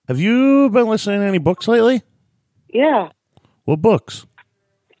Have you been listening to any books lately? Yeah. What books?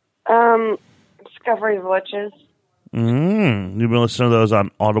 Discovery of Witches. You've been listening to those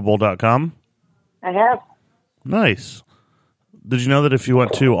on audible.com? I have. Nice. Did you know that if you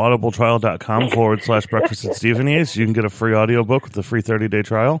went to audibletrial.com/breakfast at Stephenie's, you can get a free audiobook with a free 30-day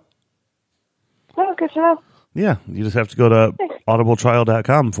trial? Oh, good to know. Yeah, you just have to go to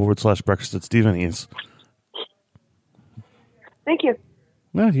audibletrial.com/breakfast at Stephenie's. Thank you.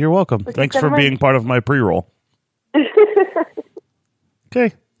 Yeah, you're welcome. Thanks for being part of my pre-roll.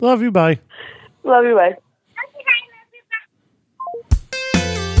 Okay, love you, bye. Love you, bye.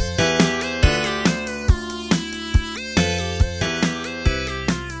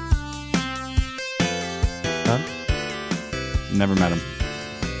 Never met him.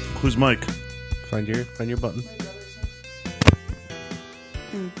 Who's Mike? Find your button.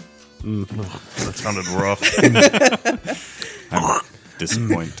 That sounded rough. I'm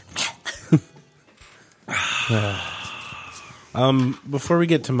disappointed. Before we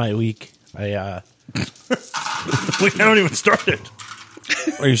get to my week, We haven't even started.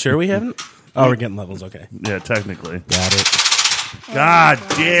 are you sure we haven't? Oh, we're getting levels. Okay, Yeah, technically. got it. God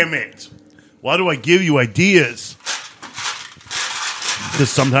damn it. Why do I give you ideas? Because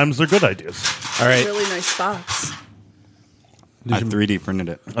sometimes they're good ideas. All right. Really nice box. I 3D printed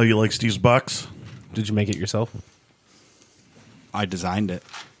it. Oh, you like Steve's box? Did you make it yourself? I designed it.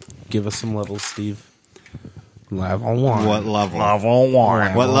 Give us some levels, Steve. Level 1. What level? Level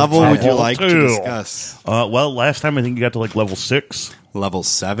 1. What level would you like to 2. discuss? Well, last time I think you got to like level 6. Level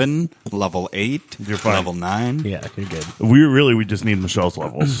 7? Level 8? You're fine. Level 9? Yeah, you're good. We just need Michelle's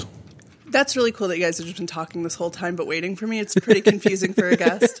levels. That's really cool that you guys have just been talking this whole time but waiting for me. It's pretty confusing for a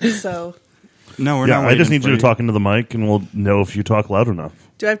guest. So, No, we're Yeah, not. I just waiting need you for to talk into the mic and we'll know if you talk loud enough.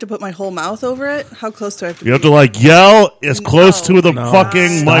 do I have to put my whole mouth over it? How close do I have to You be? have to like yell as close to the No. fucking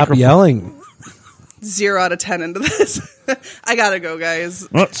Stop microphone. yelling. 0 out of 10 into this. I gotta go, guys.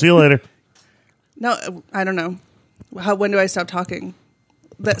 Oh, see you later. No, I don't know. When do I stop talking?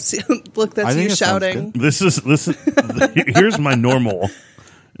 That's look. I That's think you it sounds shouting. This is here's my normal,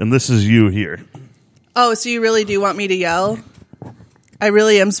 and this is you here. Oh, so you really do want me to yell? I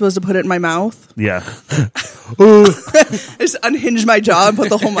really am supposed to put it in my mouth. Yeah, Just unhinge my jaw and put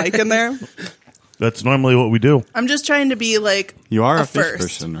the whole mic in there. that's normally what we do. I'm just trying to be like You are a fish first.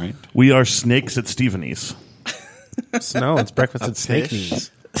 person, right? We are snakes at Stephenie's. No, it's breakfast at Snake fish? Knees.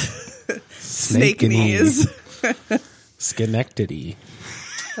 snake knees. Schenectady,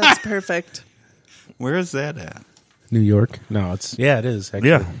 That's perfect. Where is that at? New York. No, it is.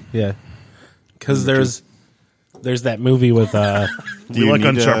 Actually. Yeah. Because there's that movie with We like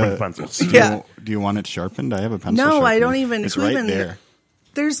unsharpened pencils. Yeah. Do you want it sharpened? I have a pencil No, sharpener. I don't even. It's who right even- there.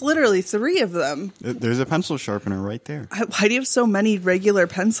 There's literally 3 of them. There's a pencil sharpener right there. Why do you have so many regular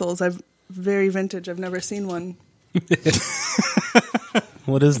pencils? I've very vintage. I've never seen one.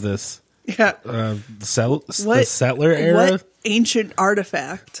 what is this? Yeah. The settler era. What ancient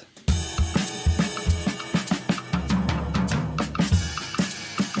artifact?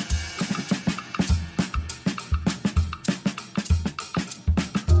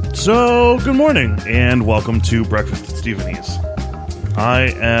 So, good morning, and welcome to Breakfast at Stephenie's.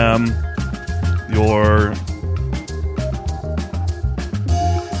 I am your...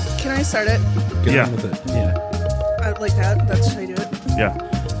 Can I start it? Get Yeah. on with it. Yeah. Like that? That's how I do it. Yeah.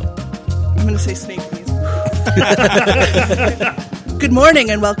 I'm going to say snake knees. Good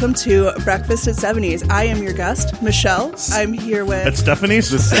morning and welcome to Breakfast at 70s. I am your guest, Michelle. I'm here At with... Stephanie's?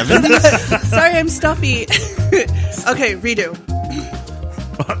 The 7th? Sorry, I'm stuffy. Okay, redo.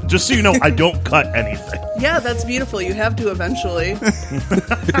 Just so you know, I don't cut anything. Yeah, that's beautiful. You have to eventually.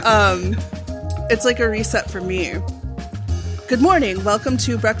 It's like a reset for me. Good morning. Welcome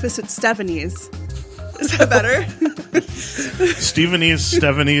to Breakfast at Stephanie's. Is that better?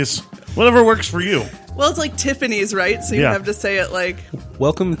 Stephanie's, whatever works for you. Well, it's like Tiffany's, right? So you Yeah. have to say it like...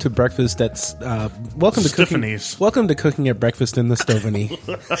 Welcome to breakfast at welcome to Stephanie's. cooking. Welcome to cooking at breakfast in the Stoveny.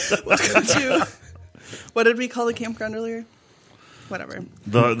 Welcome to... What did we call the campground earlier? Whatever.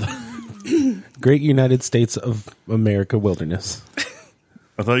 The Great United States of America wilderness.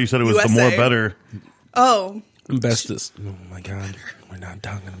 I thought you said it was the USA. more better. Oh, Bestest. Oh my God, we're not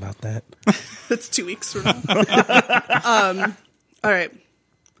talking about that. that's 2 weeks from now. All right.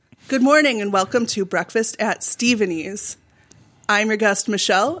 Good morning and welcome to Breakfast at Stephenie's. I'm your guest,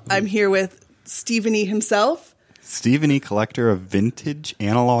 Michelle. I'm here with Stephenie himself, Stephen E. collector of vintage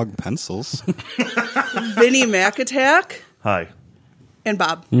analog pencils. Vinny McAttack, Hi. and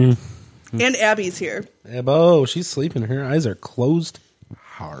Bob. And Abby's here. Oh, she's sleeping. Her eyes are closed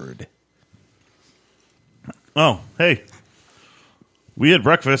hard. Oh, hey. We had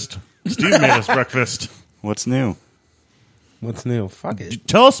breakfast. Steve made us breakfast. What's new? What's new? Fuck it.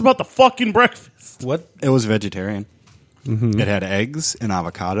 Tell us about the fucking breakfast. What? It was vegetarian. It had eggs and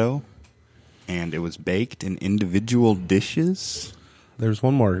avocado, and it was baked in individual dishes. There's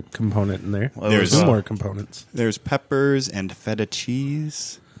one more component in there. There's two more components. There's peppers and feta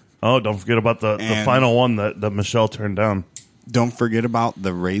cheese. Oh, don't forget about the And- final one that Michelle turned down. Don't forget about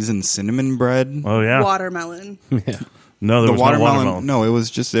the raisin cinnamon bread. Oh, yeah. Watermelon. Yeah. No, there The was watermelon, no watermelon. no, it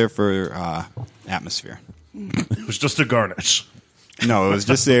was just there for atmosphere. It was just a garnish. No, it was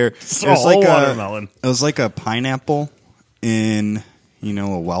just there. It It's a was whole like watermelon. It was like a pineapple in,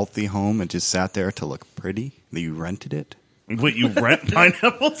 a wealthy home. It just sat there to look pretty. You rented it. Wait, you rent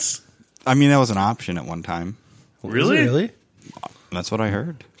pineapples? I mean, that was an option at one time. Really? Really? That's what I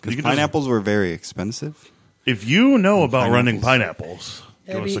heard. You Because could pineapples were very expensive. If you know about Pineapples. renting pineapples,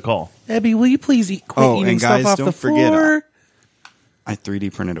 give us a call. Abby, will you please quit Oh, eating and guys, stuff off don't the forget, floor? I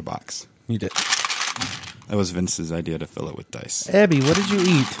 3D printed a box. You did. That was Vince's idea to fill it with dice. Abby, what did you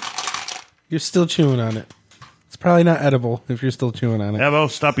eat? You're still chewing on it. It's probably not edible if you're still chewing on it. Abo,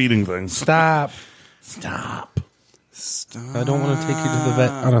 stop eating things. Stop. Stop. I don't want to take you to the vet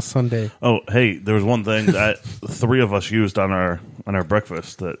on a Sunday. Oh, hey, there was one thing that three of us used on our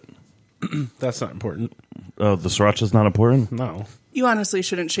breakfast that That's not important. the sriracha's not important. No. You honestly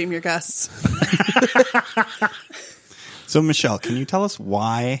shouldn't shame your guests. So, Michelle, can you tell us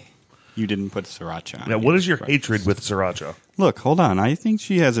why you didn't put sriracha on Now, it? what is your hatred with sriracha? Look, hold on. I think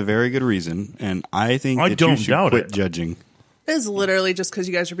she has a very good reason, and I think I that don't you should doubt quit it. judging. It is literally just because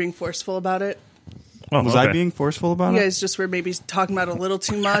you guys are being forceful about it. Oh, Was okay. I being forceful about You it? guys just were maybe talking about it a little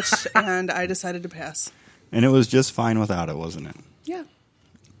too much, and I decided to pass. And it was just fine without it, wasn't it? Yeah,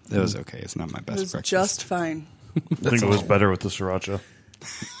 It was okay. It's not my it best was breakfast. just fine. I think it was better with the sriracha.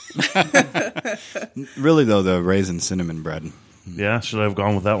 Really, though, the raisin cinnamon bread. Yeah, should I have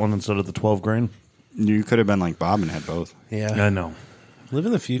gone with that one instead of the 12 grain? You could have been like Bob and had both. Yeah. I know. Live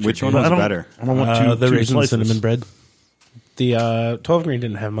in the future. Which dude. one was I don't- better? I don't want two, the two raisin slices. cinnamon bread. The 12 grain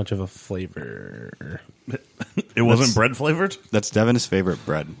didn't have much of a flavor. It wasn't That's- bread flavored? That's Devin's favorite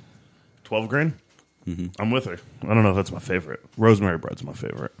bread. 12 grain? I'm with her. I don't know if that's my favorite. Rosemary bread's my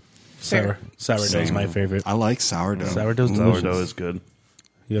favorite. Sourdough's Same. my favorite. I like sourdough. Sourdough's delicious. Sourdough is good.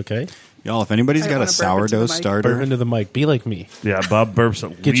 You okay? Y'all, if anybody's I got a wanna burp into the sourdough mic. starter, Burp into the mic. Be like me. Yeah, Bob burps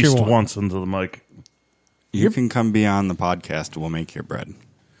at Get your least one. once into the mic. you can come be on the podcast. We'll make your bread.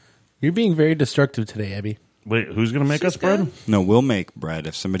 You're being very destructive today, Abby. Wait, who's going to make She's us bread? good. No, we'll make bread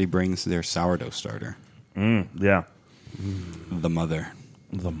if somebody brings their sourdough starter. Yeah. The mother.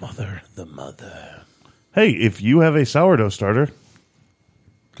 The mother. Hey, if you have a sourdough starter,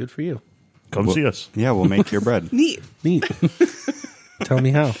 Good for you. come see us. Yeah, we'll make your bread. Neat. Neat. Tell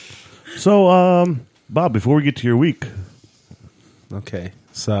me how. So, Bob, before we get to your week. Okay.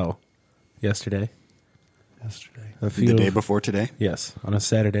 So, yesterday. A few The day before today? Yes, on a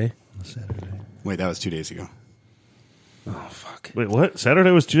Saturday. Wait, that was 2 days ago. Oh, fuck. Wait, what?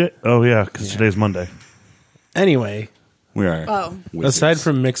 Saturday was today? Oh, yeah, because today's Monday. Anyway, We are. Oh. wizards. aside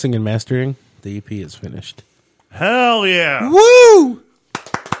from mixing and mastering, the EP is finished. Hell yeah. Woo!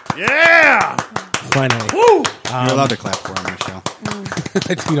 Yeah. Finally. Woo. You're allowed to clap for him, Michelle.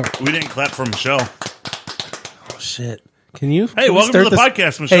 You know, We didn't clap for Michelle. oh, shit. Can you? Hey, can we welcome start to the this-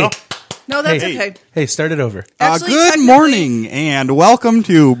 podcast, Michelle. No, that's Hey. okay. Hey, start it over. Actually, Good technically- morning and welcome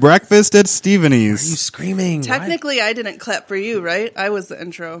to Breakfast at You Stephenie's. screaming. Technically, I didn't clap for you, right? I was the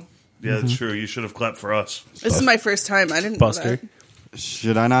intro. Yeah, that's true. You should have clapped for us. This is my first time. I didn't know Buster. that.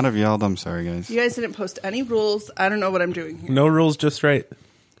 Should I not have yelled? I'm sorry, guys. You guys didn't post any rules. I don't know what I'm doing here. No rules, just right.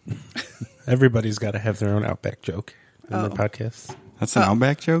 Everybody's got to have their own Outback joke in their podcast. That's an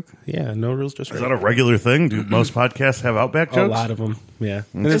Outback joke? Yeah, no rules, just Is right. that a regular thing? Do most podcasts have Outback A jokes? lot of them, yeah.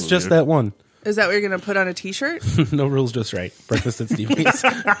 And That's it's just weird. that one. Is that what you're going to put on a T-shirt? No rules, just right. Breakfast at Stephenie's.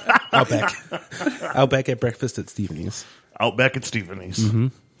 Outback. Outback at Breakfast at Stephenie's. Outback at Stephenie's.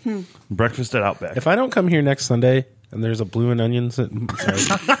 Breakfast at Outback. If I don't come here next Sunday and there's a blue and onions, sorry.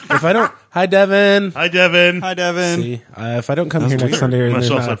 If I don't, hi Devin. Hi, Devin. Hi, Devin. See, if I don't come here That's next weird. Sunday and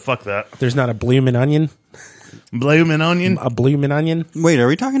Michelle said, fuck that. there's not a bloomin' onion, Bloomin' onion. a bloomin' onion, Wait, are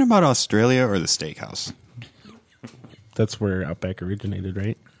we talking about Australia or the steakhouse? that's where Outback originated,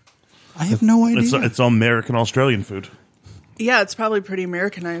 right? I have no idea. It's American Australian food. Yeah, it's probably pretty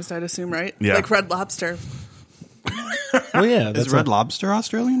Americanized, I'd assume, right? Yeah. Like Red Lobster. Well, yeah, that's Is Red Lobster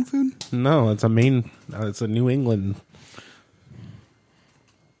Australian food? no, it's a main, it's a New England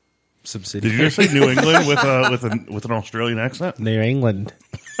subsidiary. Did you just say New England with an Australian accent? New England.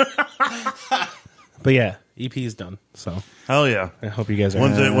 But yeah, EP is done, so Hell yeah. I hope you guys are.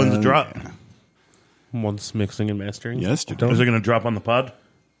 When's it drop? once mixing and mastering. Yesterday. Is it going to drop on the pod?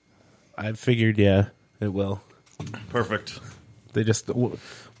 I figured, yeah, it will. Perfect. They just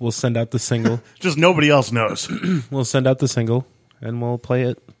we'll send out the single. Just nobody else knows. We'll send out the single, and we'll play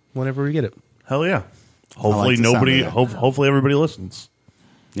it whenever we get it. Hell yeah. Hopefully the sound nobody. of that. Hopefully everybody listens.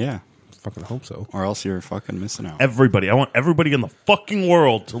 Yeah. Fucking hope so. Or else you're fucking missing out. Everybody. I want everybody in the fucking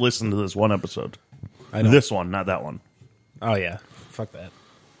world to listen to this one episode. I know. This one, not that one. Oh yeah, fuck that.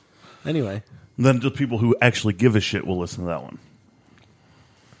 Anyway, Then the people who actually give a shit will listen to that one.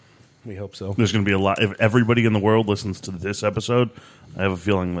 we hope so. There's going to be a lot. If everybody in the world listens to this episode, I have a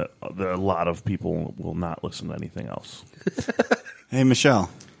feeling that a lot of people will not listen to anything else. Hey, Michelle,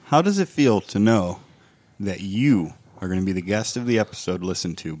 how does it feel to know that you are going to be the guest of the episode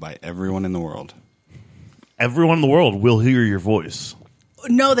listened to by everyone in the world? Everyone in the world will hear your voice.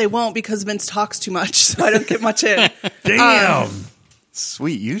 No, they won't because Vince talks too much, so I don't get much in. Damn.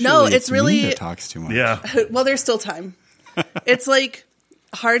 Sweet. Usually No, it's it's really- me that talks too much. Yeah. Well, there's still time. It's like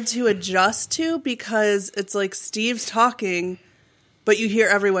hard to adjust to because it's like Steve's talking, but you hear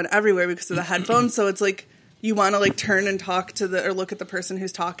everyone everywhere because of the headphones. So it's like you want to like turn and talk to or look at the person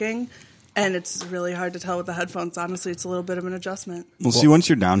who's talking, and it's really hard to tell with the headphones. Honestly, it's a little bit of an adjustment. Well, see, once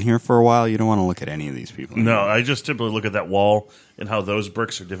you're down here for a while, you don't want to look at any of these people. No, I just typically look at that wall and how those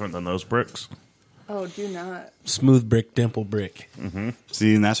bricks are different than those bricks. Oh, do not. Smooth brick, dimple brick.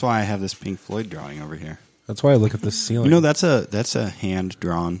 See, and that's why I have this Pink Floyd drawing over here. That's why I look at the ceiling. You know, that's a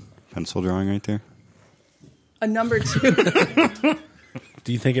hand-drawn pencil drawing right there. A number 2.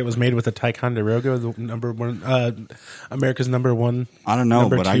 Do you think it was made with a Ticonderoga, the number one, America's number one? I don't know,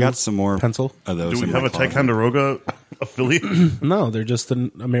 number but I two got some more pencil. of those. Do we in have my a closet. Ticonderoga affiliate? No, they're just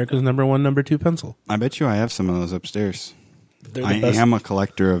America's number one, number two pencil. I bet you I have some of those upstairs. They're I the best. am a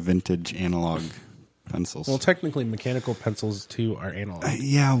collector of vintage analog pencils. Well, technically, mechanical pencils too are analog.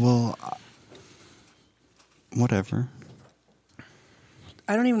 Yeah, well, whatever.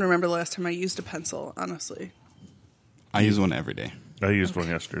 I don't even remember the last time I used a pencil, honestly. I use one every day. I used one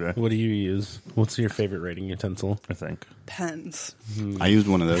yesterday, What do you use? What's your favorite writing utensil? I think. Pens. I used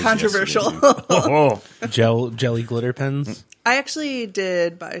one of those. Controversial. yesterday. Oh, Jelly glitter pens. I actually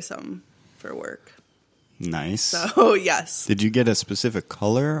did buy some for work. Nice. So, yes. Did you get a specific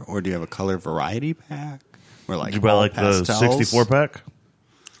color, or do you have a color variety pack? Or like did you buy all like the pastels? 64 pack?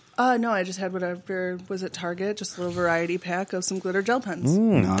 No, I just had whatever was at Target, just a little variety pack of some glitter gel pens.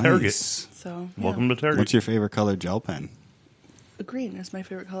 Nice. Target. So, yeah. Welcome to Target. What's your favorite color gel pen? Green is my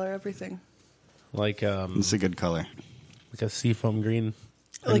favorite color. Everything Like It's a good color. like a seafoam green.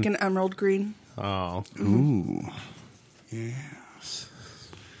 like an emerald green. Oh, Ooh. Yeah.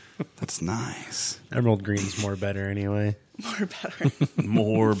 That's nice. emerald green's more better anyway. More better.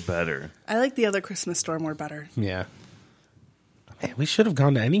 More better. I like the other Christmas store more better. Yeah. Man, we should have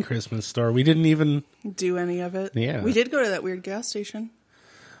gone to any Christmas store. We didn't even Do any of it? Yeah. We did go to that weird gas station.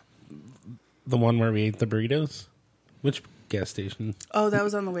 the one where we ate the burritos. Which gas station? Oh, that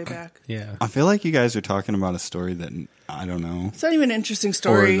was on the way back. Yeah. I feel like you guys are talking about a story that I don't know. It's not even an interesting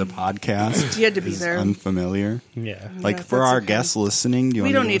story. Or the podcast. You had to be is there. Unfamiliar. Yeah. Like Yeah, for that's our okay. guests listening, do you We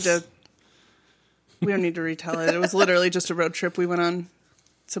want don't to need to. We don't need to retell it. It was literally just a road trip we went on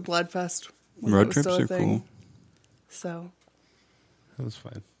to Bloodfest. when Road that was trips still a are thing. cool. So That was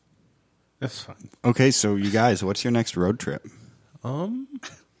fine. That's fine. Okay, so you guys, what's your next road trip?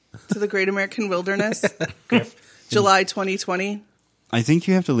 to the Great American Wilderness, July 2020. I think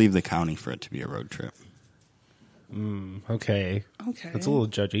you have to leave the county for it to be a road trip. Okay. Okay. That's a little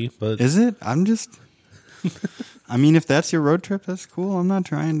judgy, but Is it? I'm just. I mean, if that's your road trip, that's cool. I'm not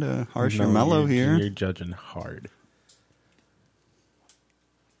trying to harsh or No, mellow you're here. judging hard.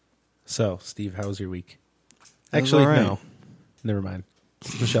 So, Steve, how was your week? It was Actually, all right. no. Never mind.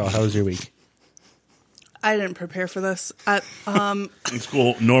 Michelle, how was your week? I didn't prepare for this. It's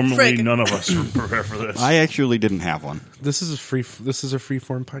cool. Normally, Frick. none of us prepare for this. I actually didn't have one. This is a free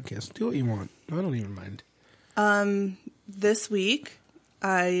form podcast. Do what you want. I don't even mind. This week,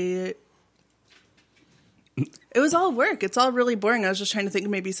 it was all work. It's all really boring. I was just trying to think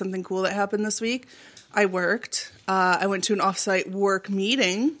of maybe something cool that happened this week. I worked. I went to an offsite work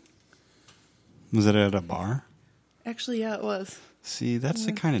meeting. Was it at a bar? Actually, yeah, it was. See, that's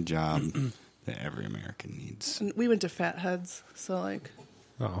the kind of job that every American needs. And we went to Fatheads, so like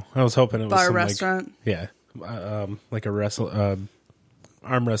Oh, I was hoping it was bar some, restaurant. Like, yeah, like a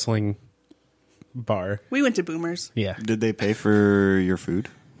arm wrestling bar. We went to Boomers. Yeah, Did they pay for your food?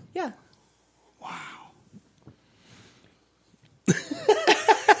 Yeah.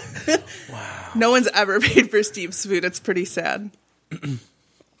 No one's ever paid for Steve's food. It's pretty sad.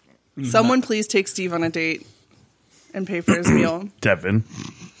 Someone please take Steve on a date and pay for his meal. Devin.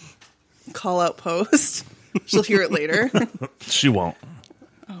 call out post. She'll hear it later. She won't.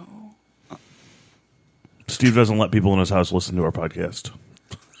 Steve doesn't let people in his house listen to our podcast.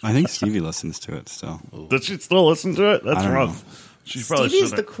 I think Stevie listens to it still. Does she still listen to it? That's I don't rough. know. She probably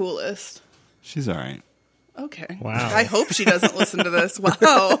Stevie's the shouldn't. coolest. She's all right. Okay. Wow. I hope she doesn't listen to this.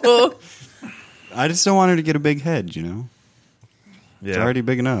 Wow. I just don't want her to get a big head, you know? It's Yeah. already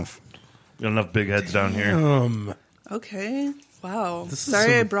big enough. Got enough big heads down here. Okay. Wow. This is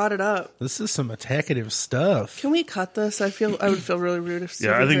Sorry I some- brought it up. This is some attacative stuff. Can we cut this? I would feel really rude if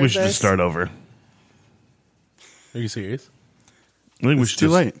Stevie Yeah, I think we heard should this. just start over. Are you serious? I think we It's should too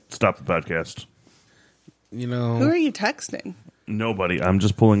just late. stop the podcast. You know, Who are you texting? Nobody. I'm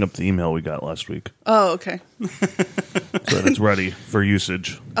just pulling up the email we got last week Oh, okay. so that it's ready for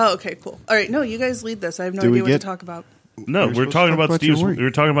usage. Oh, okay, cool. All right, no, you guys lead this. I have no Do we idea what get- to talk about. No, We're we're supposed talking to talk about about your Steve's. week. We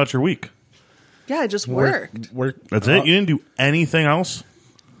were talking about your week. Yeah, I just worked. That's it. You didn't do anything else.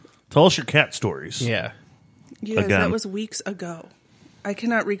 Tell us your cat stories. Yeah. You guys, Again. that was weeks ago. I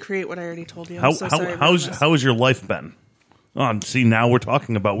cannot recreate what I already told you. I'm How so sorry. how has your life been? Oh, see, now we're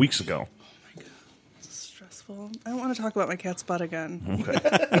talking about weeks ago. Stressful. I don't want to talk about my cat's butt again. But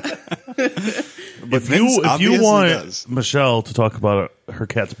If Vince you obviously want does. Michelle to talk about her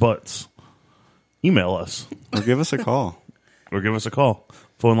cat's butts, email us Or give us a call. or give us a call.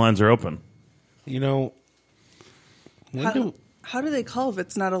 Phone lines are open. You know, How do they call if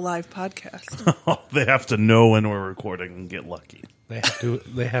it's not a live podcast? Oh, they have to know when we're recording and get lucky.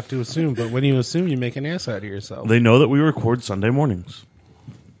 they have to assume, but when you assume, you make an ass out of yourself. They know that we record Sunday mornings.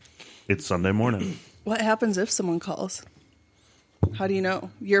 It's Sunday morning. What happens if someone calls? How do you know?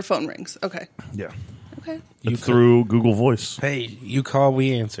 Your phone rings. Okay. Yeah. Okay. You It's through Google Voice. Hey, you call,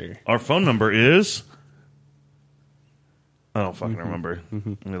 we answer. Our phone number is... I don't fucking remember.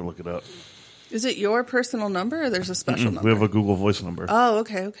 I'm going to look it up. Is it your personal number or there's a special number? We have a Google Voice number. Oh,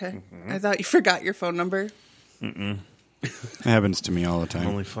 okay. I thought you forgot your phone number. It happens to me all the time.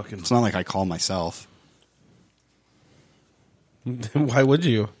 Only fucking... It's not like I call myself. Why would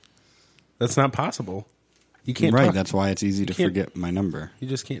you? That's not possible. You can't. Right, talk- that's why it's easy to can't- forget my number. You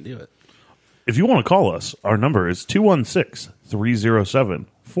just can't do it. If you want to call us, our number is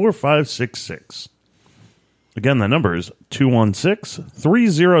 216-307-4566. Again, that number is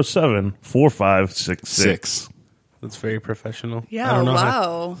 216-307-4566. 6. That's very professional. I Yeah, don't know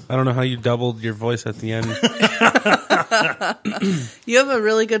wow. I don't know how you doubled your voice at the end. You have a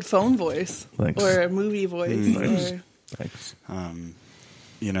really good phone voice. Thanks. Or a movie voice. Thanks. Or, Thanks.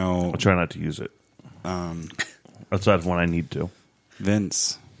 You know, I'll try not to use it. Outside of when I need to.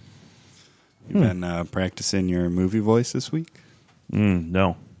 Vince, you've been practicing your movie voice this week?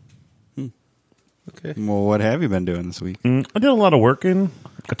 No. Okay. Well, what have you been doing this week? I did a lot of working.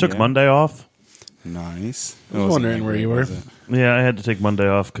 I took Yeah. Monday off. Nice. I was wondering where you were. Yeah, I had to take Monday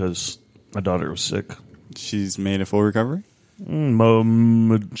off because my daughter was sick. She's made a full recovery?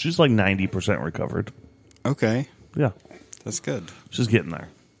 She's like 90% recovered. Okay. Yeah, That's good. she's getting there.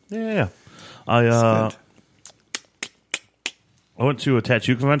 Yeah. That's I went to a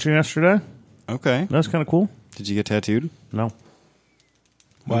tattoo convention yesterday. good. Okay. That's kind of cool. Did you get tattooed? No.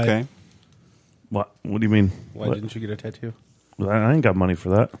 Why? Okay. What? What do you mean? Why What? didn't you get a tattoo? I ain't got money for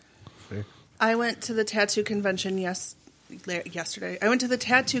that. Fair. I went to the tattoo convention yesterday. I went to the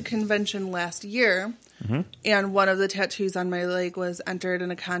tattoo convention last year, and one of the tattoos on my leg was entered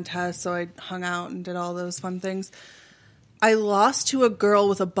in a contest, so I hung out and did all those fun things. I lost to a girl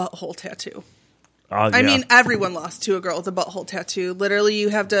with a butthole tattoo. I Yeah. mean, everyone lost to a girl with a butthole tattoo. Literally, you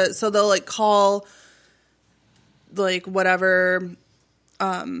have to, so they'll like call, like, whatever,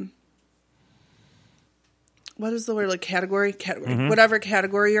 what is the word, like category, whatever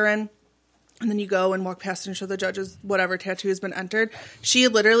category you're in. And then you go and walk past and show the judges whatever tattoo has been entered. She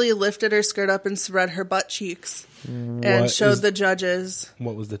literally lifted her skirt up and spread her butt cheeks and What showed is- the judges.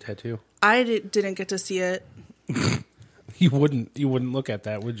 What was the tattoo? I didn't get to see it. You wouldn't look at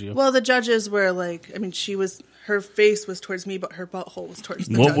that, would you? Well, the judges were like, I mean, her face was towards me, but her butthole was towards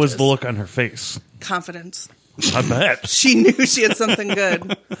the What judges. was the look on her face? Confidence. I bet. She knew she had something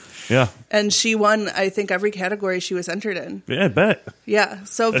good. Yeah. And she won, I think, every category she was entered in. Yeah, I bet. Yeah.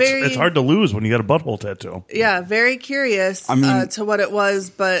 So It's hard to lose when you got a butthole tattoo. Yeah, very curious I mean- to what it was,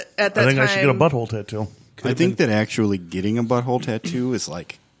 but at that I think time, I should get a butthole tattoo. I think that actually getting a butthole tattoo is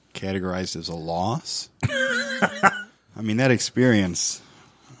like categorized as a loss. I mean, that experience.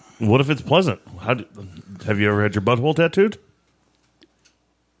 What if it's pleasant? Have you ever had your butthole tattooed?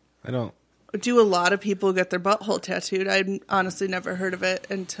 I don't. Do a lot of people get their butthole tattooed? I'd honestly never heard of it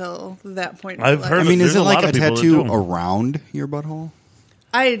until that point. in I've my heard life. I mean, There's is it a lot like of a people that tattoo do. around your butthole?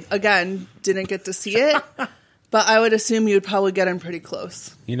 I, again, didn't get to see it, But I would assume you'd probably get him pretty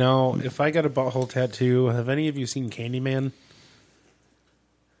close. You know, if I got a butthole tattoo, have any of you seen Candyman?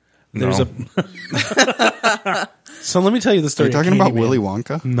 There's No. So let me tell you the Are story. you talking of about Candyman. Willy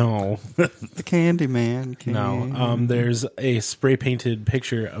Wonka? No, The Candyman. no. There's a spray painted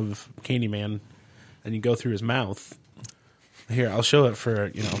picture of Candyman, and you go through his mouth. Here, I'll show it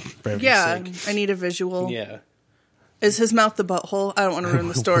for brevity's Yeah, sake. I need a visual. Yeah. Is his mouth the butthole? I don't want to ruin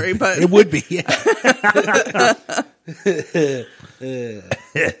the story, but It would be. Yeah.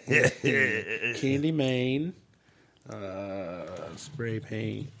 Candyman, spray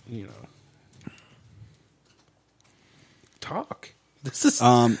paint. Talk. This is.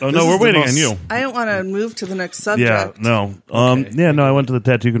 Oh this no, is we're the waiting most- on you. I don't want to move to the next subject. Yeah, no. Okay. Yeah, no, I went to the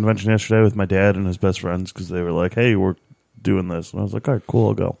tattoo convention yesterday with my dad and his best friends because they were like, hey, we're doing this. And I was like, all right, cool,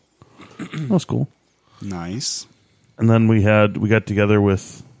 I'll go. That's cool. Nice. And then we got together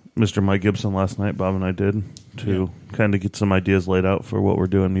with Mr. Mike Gibson last night, Bob and I did, to kind of get some ideas laid out for what we're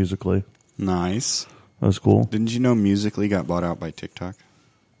doing musically. Nice. That was cool. Didn't you know Musical.ly got bought out by TikTok?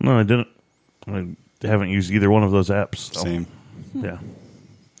 No, I didn't. I haven't used either one of those apps. so- Same. Yeah.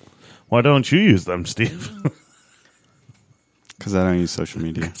 Why don't you use them, Steve? Because I don't use social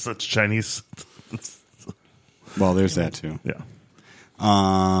media. Such Chinese. Well, there's that too. Yeah.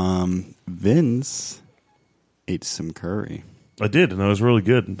 Vince ate some curry. I did, and that was really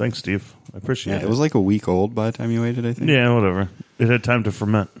good. Thanks, Steve. I appreciate Yeah, it. it was like a week old by the time you ate it, I think. Yeah, whatever. It had time to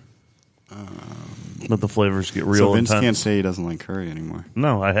ferment. Let the flavors get real So Vince intense. can't say he doesn't like curry anymore.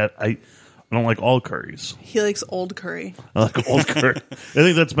 No, I don't like all curries. He likes old curry. I like old curry. I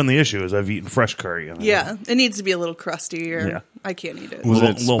think that's been the issue is I've eaten fresh curry. And Yeah, it needs to be a little crusty, or Yeah. I can't eat it. Was Little-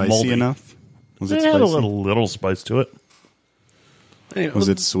 it little spicy moldy. enough? Was It it had spicy? a little spice to it. Anyway, Was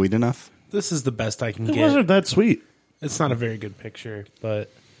it sweet enough? This is the best I can It get. wasn't that sweet. It's not a very good picture, but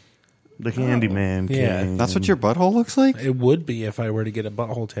The Candyman. Yeah. came. That's what your butthole looks like? it would be if I were to get a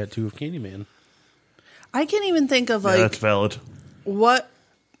butthole tattoo of Candyman. I can't even think of Yeah, like that's valid. what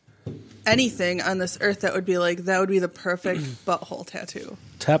anything on this earth that would be like that would be the perfect butthole tattoo.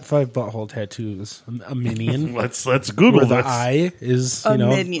 Top 5 butthole tattoos. A minion. Let's Google Where the this. eye is, A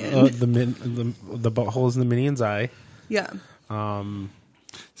minion. the butthole is the minion's eye. Yeah.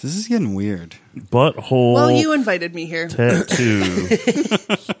 This is getting weird. Butthole Well, you invited me here. tattoo.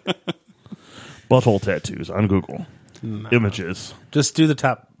 Butthole tattoos on Google. Images. Just do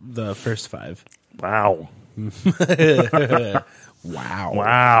the first 5. Wow. Wow.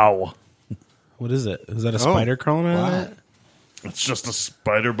 Wow. What is it? Is that a spider crawling out of that? It's just a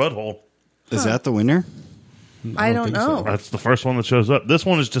spider butthole. Is that the winner? I don't think know. so. That's the first one that shows up. This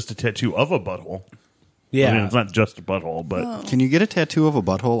one is just a tattoo of a butthole. Yeah. I mean, it's not just a butthole, but Can you get a tattoo of a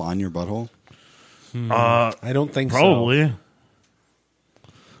butthole on your butthole? I don't think so. probably.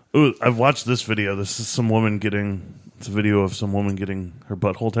 Ooh, I've watched this video. This is it's a video of some woman getting her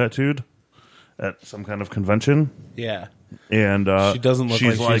butthole tattooed at some kind of convention. Yeah. And She doesn't look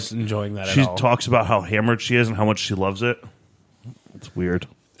she's like she's enjoying that She at all. talks about how hammered she is and how much she loves it. It's weird.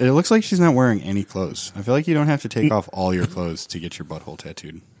 It looks like she's not wearing any clothes. I feel like you don't have to take off all your clothes to get your butthole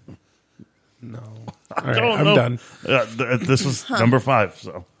tattooed. No. All right, don't I'm know. done. This is number 5.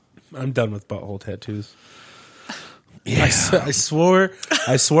 So I'm done with butthole tattoos. Yeah. I swore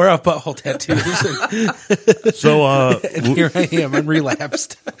off butthole tattoos, so and here I am. I'm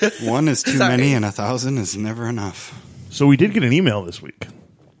relapsed. One is too Sorry. many, and 1,000 is never enough. so we did get an email this week,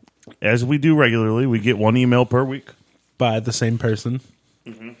 as we do regularly. We get one email per week. By the same person.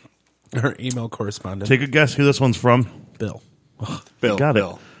 Her email correspondent. Take a guess who this one's from. Bill. Bill, Got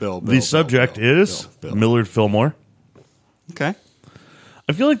it. Bill. The subject is Bill. Millard Fillmore. Okay.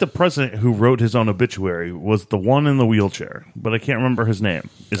 I feel like the president who wrote his own obituary was the one in the wheelchair, but I can't remember his name.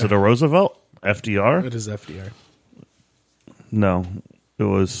 Is it a Roosevelt? FDR? It is FDR. No. It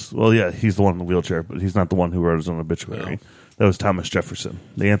was, well, yeah, he's the one in the wheelchair, but he's not the one who wrote his own obituary. No. That was Thomas Jefferson.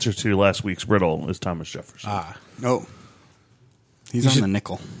 The answer to last week's riddle is Thomas Jefferson. Oh. He's on the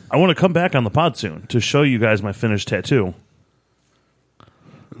nickel. I want to come back on the pod soon to show you guys my finished tattoo.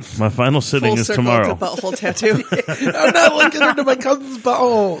 My final sitting Full is circle tomorrow. to butthole tattoo. I'm not looking into my cousin's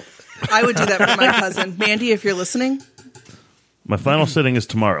butthole. I would do that for my cousin. Mandy, if you're listening. My final sitting is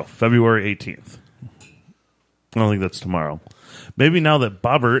tomorrow, February 18th. I don't think that's tomorrow. Maybe now that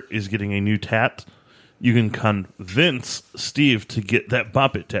Bobbert is getting a new tat, you can convince Steve to get that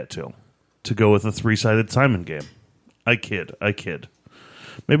Bop It tattoo to go with a 3-sided Simon game. I kid.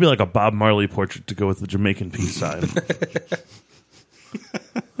 Maybe like a Bob Marley portrait to go with the Jamaican peace sign.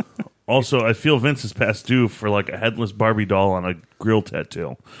 Also, I feel Vince is past due for like a headless Barbie doll on a grill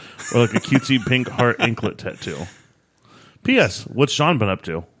tattoo. Or like a cutesy pink heart anklet tattoo. P.S. What's Sean been up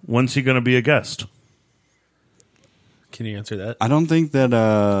to? When's he going to be a guest? Can you answer that? I don't think that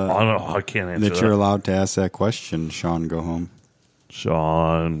I can't answer that you're that. allowed to ask that question, Sean. Go home.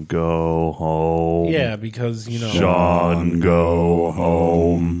 Sean, go home. Yeah, because Sean, go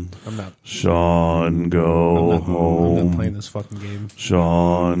home. I'm not. Sean, go I'm not home. playing this fucking game.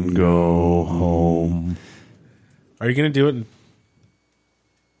 Sean, go home. Are you gonna do it?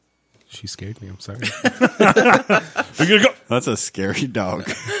 She scared me. I'm sorry. We're gonna go. That's a scary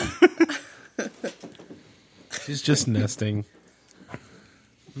dog. She's just nesting.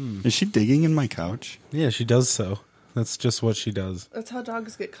 Is she digging in my couch? Yeah, she does so. That's just what she does. That's how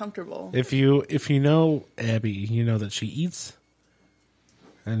dogs get comfortable. If you know Abby, you know that she eats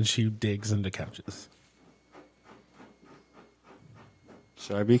and she digs into couches.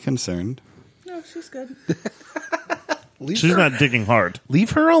 Should I be concerned? No, she's good. She's not digging hard.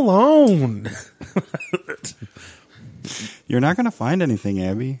 Leave her alone. You're not going to find anything,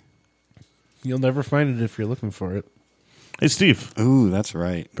 Abby. You'll never find it if you're looking for it. Hey, Steve, Ooh, that's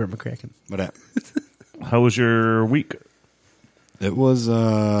right. Bert McCracken. But how was your week? it was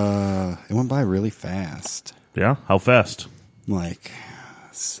it went by really fast. Yeah, how fast? Like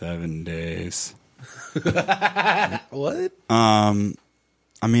 7 days. What?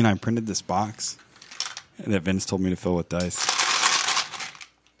 I mean, I printed this box that Vince told me to fill with dice.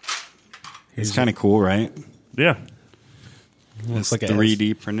 It's kind of cool, right? Yeah. It's like a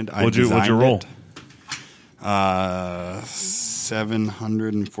 3D printed. What'd you roll?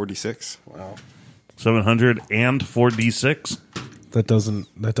 746. Wow. 704d6. That doesn't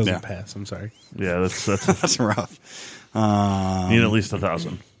Yeah. pass. I'm sorry. Yeah, that's That's rough. you need at least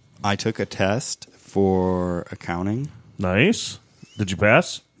 1,000. I took a test for accounting. Nice. Did you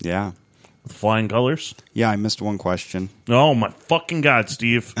pass? Yeah. With flying colors? Yeah, I missed one question. Oh my fucking god,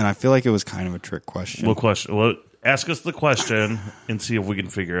 Steve! And I feel like it was kind of a trick question. What question? Well, ask us the question and see if we can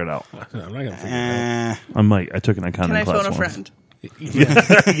figure it out. I'm not gonna figure it I might. I took an accounting Can I class phone a once. friend?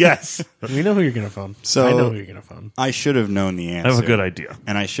 Yes, out. We know who you're gonna phone. So- I know who you're gonna phone. I should have known the I answer. have a good idea.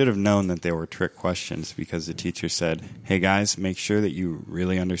 And I should have known that they were trick questions because the teacher said, hey guys, make sure that you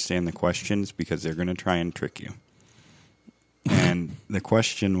really understand the questions because they're going to try and trick you. And the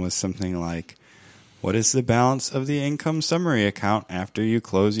question was something like, what is the balance of the income summary account after you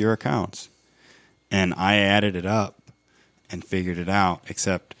close your accounts? And I added it up and figured it out,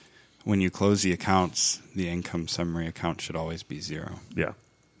 except when you close the accounts, the income summary account should always be 0. Yeah.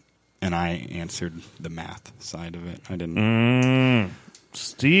 And I answered the math side of it. I didn't.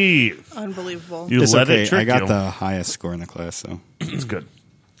 Steve, Unbelievable. you It's let okay. it trick I got you. the highest score in the class, so It's good.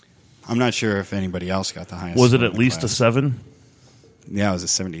 I'm not sure if anybody else got the highest. Was it score at in the least a class. 7? Yeah, it was a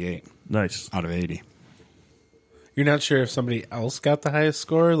 78 Nice. out of 80. You're not sure if somebody else got the highest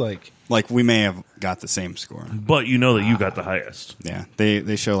score? Like, We may have got the same score. But you know that you got the highest. Yeah,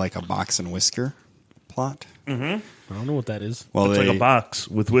 they show like a box and whisker plot. I don't know what that is. Well, It's they, like a box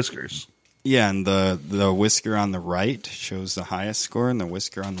with whiskers. yeah, and the whisker on the right shows the highest score, and the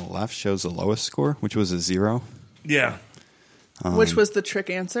whisker on the left shows the lowest score, which was a 0. Yeah. Which was the trick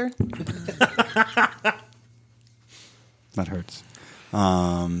answer? That hurts.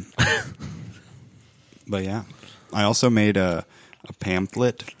 But yeah, I also made a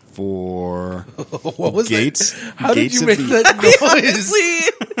pamphlet for What was Gates. that? How Gates did you of make the- that noise?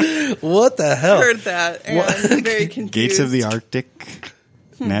 Honestly, What the hell? heard that and I'm very confused. Gates of the Arctic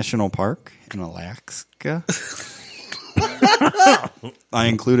National Park in Alaska. I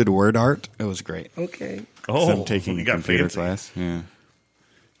included word art. It was great. Okay. 'Cause Oh, I'm taking you a got computer fancy. class. Yeah,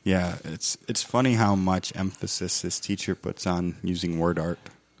 yeah. It's funny how much emphasis this teacher puts on using word art.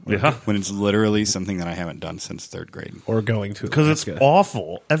 Yeah. When it's literally something that I haven't done since 3rd grade. Or going to Because it's Alaska.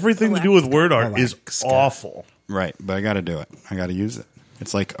 awful. Everything to do with word art is Alaska. awful. Right, but I got to do it. I got to use it.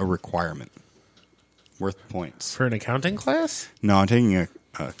 It's like a requirement. Worth points. For an accounting class? No, I'm taking a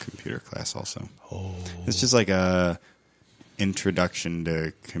computer class also. Oh. It's just like a introduction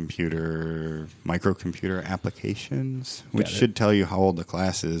to microcomputer applications, which Got it. should tell you how old the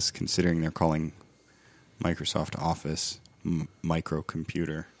class is, considering they're calling Microsoft Office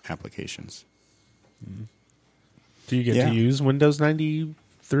microcomputer applications. Do you get Yeah. to use Windows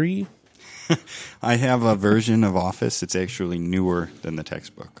 93? I have a version of Office. It's actually newer than the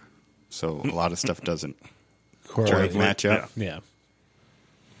textbook, so a lot of stuff doesn't quite match up. Yeah.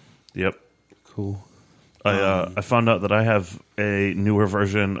 Yep. Cool. I found out that I have a newer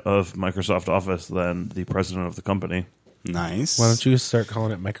version of Microsoft Office than the president of the company. Nice. Why don't you start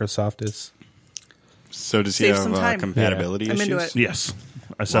calling it Microsoft? So does he Save have some time. compatibility I'm issues? into it. Yes,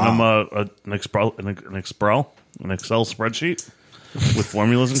 I sent him an Excel spreadsheet with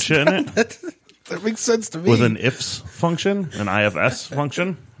formulas and shit in it, That makes sense to me. with an ifs function, an ifs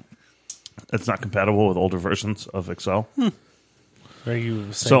function, It's not compatible with older versions of Excel. Are you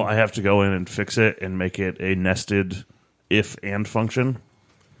saying, So I have to go in and fix it and make it a nested if and function.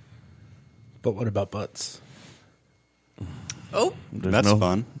 but what about butts? Oh, There's That's no-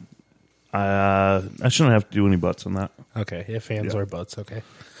 fun. I shouldn't have to do any buts on that. Okay, if hands Yeah. or butts, okay.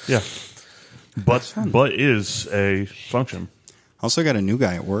 Yeah. But is a function. Also got a new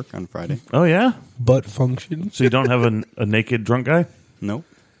guy at work on Friday. Oh, yeah? Butt function? So you don't have a naked drunk guy? Nope.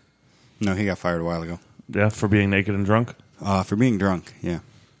 No, he got fired a while ago. Yeah, for being naked and drunk? For being drunk, yeah.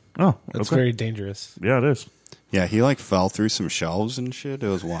 Oh, That's okay. very dangerous. Yeah, it is. Yeah, he like fell through some shelves and shit. It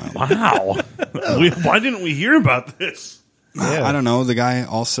was wild. Wow. Why didn't we hear about this? Yeah. I don't know. The guy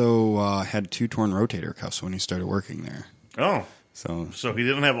also had 2 torn rotator cuffs when he started working there. Oh, So so he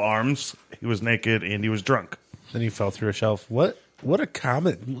didn't have arms, he was naked, and he was drunk. Then he fell through a shelf. What a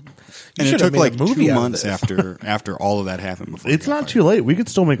comet. You and should it have took made like a movie 2 out of months this. after all of that happened before. It's he got not fired. too late. We could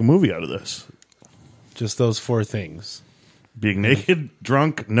still make a movie out of this. Just those 4 things. Being naked,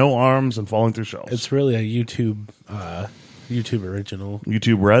 drunk, no arms, and falling through shelves. It's really a YouTube original.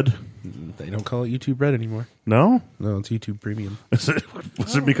 YouTube Red? They don't call it YouTube Red anymore. No? No, it's YouTube Premium. Was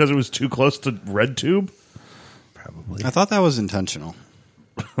it because it was too close to RedTube? Probably. I thought that was intentional.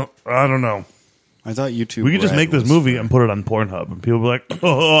 I don't know. I thought YouTube. We could just Red make this was movie for- and put it on Pornhub, and people be like,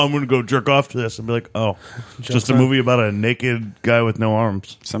 "Oh, I'm going to go jerk off to this," and be like, "Oh, just a on. movie about a naked guy with no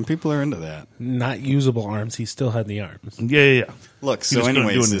arms." Some people are into that. Not usable arms. He still had the arms. Yeah. Look, He so just couldn't do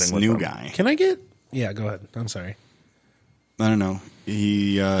anyways, anything this with new them. guy. Can I get? Yeah, go ahead. I'm sorry. I don't know.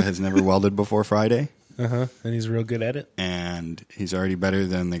 He has never welded before Friday, And he's real good at it. and he's already better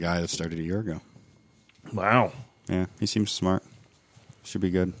than the guy that started a year ago. Wow. Yeah, he seems smart. Should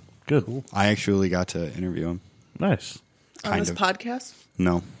be good. Good. I actually got to interview him. Nice. on Kind this of. podcast?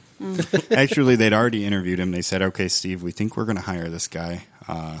 No. Actually, they'd already interviewed him. They said, okay, Steve, we think we're going to hire this guy.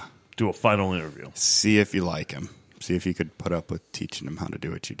 Do a final interview. See if you like him. See if you could put up with teaching him how to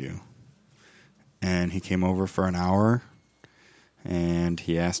do what you do. And he came over for an hour, and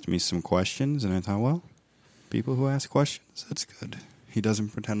he asked me some questions, and I thought, well, people who ask questions, that's good. He doesn't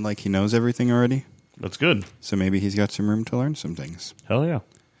pretend like he knows everything already, That's good. so maybe he's got some room to learn some things. Hell yeah.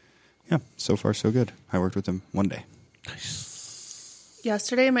 Yeah, so far so good. I worked with him one day.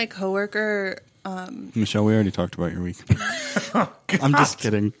 Yesterday, my coworker. Michelle, we already talked about your week. I'm just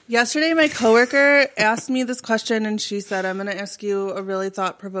kidding. Yesterday, my coworker asked me this question, and she said, "I'm going to ask you a really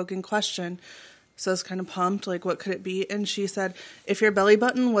thought-provoking question." So I was kind of pumped, like, what could it be? And she said, "If your belly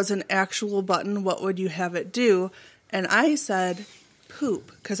button was an actual button, what would you have it do?" And I said,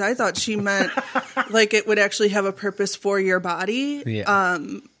 "Poop," because I thought she meant like it would actually have a purpose for your body. Yeah.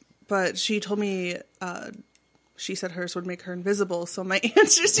 But she told me, she said hers would make her invisible. So my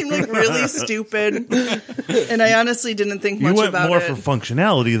answer seemed like really stupid. And I honestly didn't think You much went about more it. for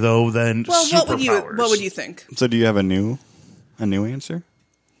functionality though than Well, superpowers. what would you think? So do you have a new answer?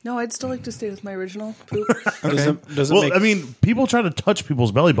 No, I'd still like to stay with my original poop. Does it Well, make, I mean, people try to touch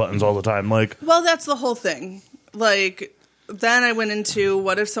people's belly buttons all the time. Like, Well, that's the whole thing. Like, then I went into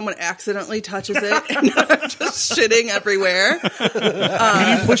what if someone accidentally touches it and I'm just shitting everywhere?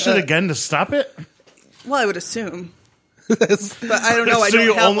 can you push it again to stop it? Well, I would assume. But I don't know. I so don't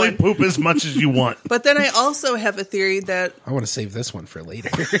you have only one. poop as much as you want. But then I also have a theory that I want to save this one for later.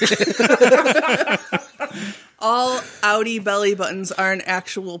 all outie belly buttons are an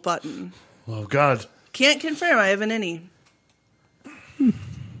actual button. Oh God. Can't confirm. I have an innie.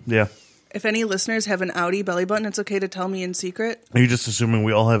 Yeah. If any listeners have an outie belly button, it's okay to tell me in secret. Are you just assuming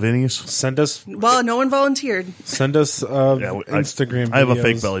we all have innies? Send us Well, no one volunteered. Instagram I have a videos.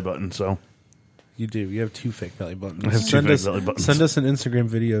 fake belly button, so You do. You have 2 fake belly buttons. I have 2 send fake us, belly buttons. Send us an Instagram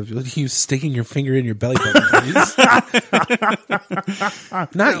video of you sticking your finger in your belly button, please.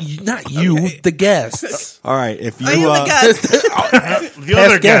 Not you, the guests. All right, if Are you you the guest? the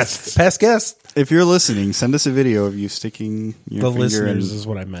other guests. Past guests. if you're listening, send us a video of you sticking your The finger listeners in is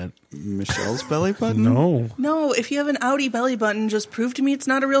what I meant. Michelle's belly button. No. No, if you have an outie belly button, just prove to me it's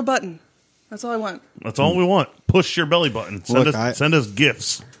not a real button. That's all I want. That's all we want. Push your belly button. Send Look, us send us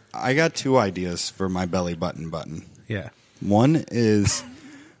gifts. I got 2 ideas for my belly button. Yeah. One is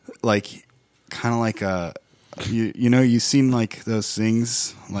like kind of like a you know you've seen like those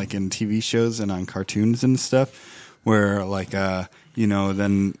things like in TV shows and on cartoons and stuff where like you know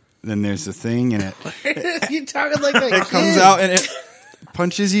then there's a thing and You talking like that? it comes out and it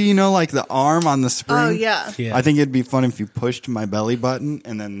punches you, you know, like the arm on the spring. Oh, yeah. Yeah. I think it'd be fun if you pushed my belly button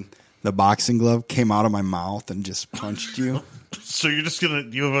and then the boxing glove came out of my mouth and just punched you. So you're just gonna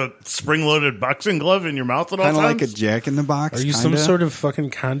you have a spring loaded boxing glove in your mouth at all Kind of times? like a Jack in the Box. Are you some sort of fucking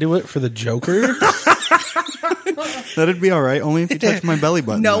conduit for the Joker? That'd be all right, only if you touch my belly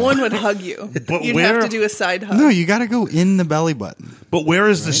button. No though. one would hug you. But You'd where- have to do a side hug. No, you got to go in the belly button. But where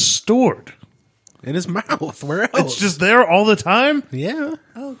is this stored? In his mouth. Where else? It's just there all the time? yeah.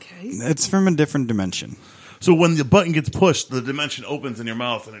 Okay. It's from a different dimension. So when the button gets pushed, the dimension opens in your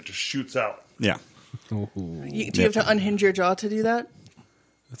mouth and it just shoots out. Yeah. Do you have to unhinge your jaw to do that?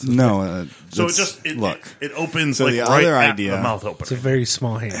 No. So look. it opens So like the right other at idea- the mouth It's a opener. very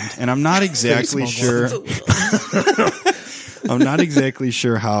small hand. And I'm not exactly sure. I'm not exactly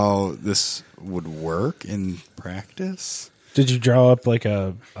sure how this would work in practice. Did you draw up like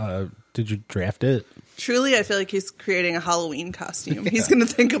did you draft it? Truly, I feel like he's creating a Halloween costume. He's going to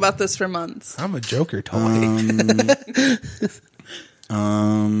think about this for months. I'm a Joker toy.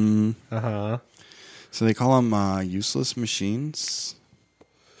 So they call them useless machines,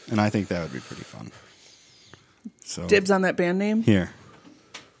 and I think that would be pretty fun. So Dibs on that band name? here.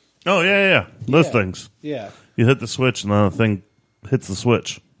 Oh, yeah. Those Yeah. things. Yeah. You hit the switch and then the thing hits the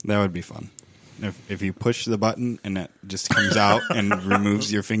switch. That would be fun. If you push the button and it just comes out and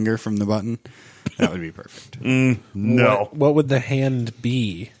removes your finger from the button, that would be perfect. No. What would the hand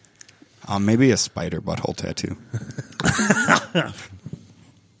be? Maybe a spider butthole tattoo.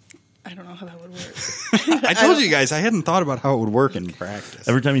 I don't know how that would work. I told you guys I hadn't thought about how it would work in practice.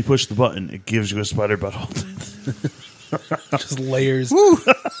 Every time you push the button, it gives you a spider butthole. Just layers.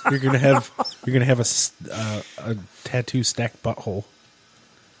 You're gonna have a tattoo stacked butthole.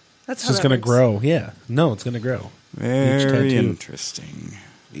 That's It's how just that gonna works. grow. Yeah. No, it's gonna grow. Very tattoo. interesting.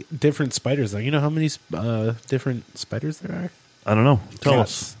 Different spiders though. You know how many different spiders there are? I don't know. Tell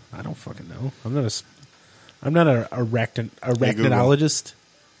Cats. us. I don't fucking know. I'm not a arachnologist.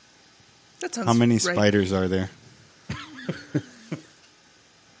 That sounds How many right. spiders are there?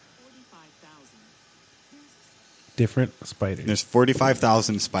 Different spiders. There's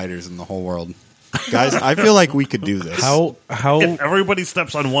 45,000 spiders in the whole world. Guys, I feel like we could do this. How If everybody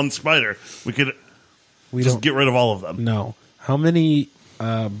steps on one spider, we could we just don't get rid of all of them. know how many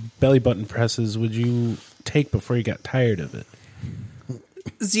belly button presses would you take before you got tired of it?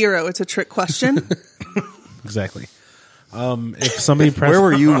 0. It's a trick question. Exactly. If somebody pressed, Where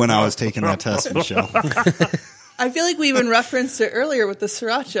were you when I was taking that test, Michelle? I feel like we even referenced it earlier with the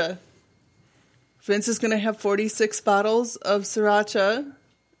sriracha. Vince is going to have 46 bottles of sriracha,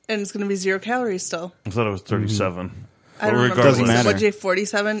 and it's going to be 0 calories still. I thought it was 37. I don't But remember. Doesn't what you said. matter. What'd you say,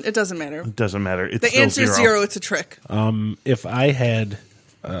 47? It doesn't matter. It doesn't matter. It's The still answer is 0. It's a trick. if I had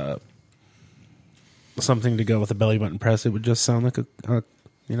something to go with a belly button press, it would just sound like a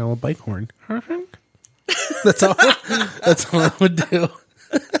bike horn. That's all. That's all I would do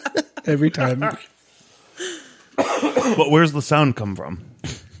every time. But where's the sound come from?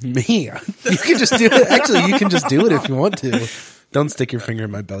 Me, you can just do it. Actually, you can just do it if you want to. Don't stick your finger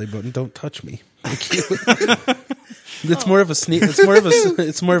in my belly button. Don't touch me. Thank you. It's more of a sneak. It's more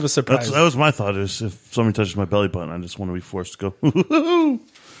of a surprise. That was my thought. Is if somebody touches my belly button, I just want to be forced to go.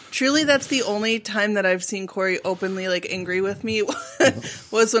 Truly, that's the only time that I've seen Corey openly angry with me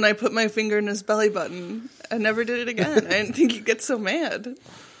was when I put my finger in his belly button. I never did it again. I didn't think he'd get so mad.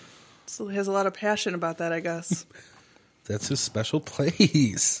 So he has a lot of passion about that, I guess. That's his special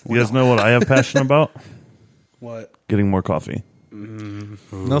place. You guys know what I have passion about? What? Getting more coffee.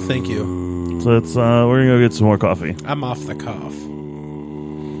 No, thank you. So it's we're gonna go get some more coffee. I'm off the cuff.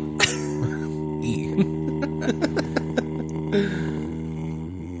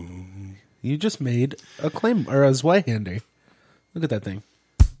 You just made a claim or a Zweihander. Look at that thing.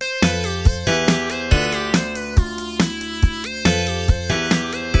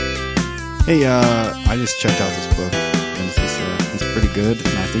 Hey, I just checked out this book, and it's pretty good,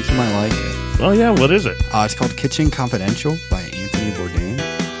 and I think you might like it. Oh yeah, what is it? It's called Kitchen Confidential by Anthony Bourdain.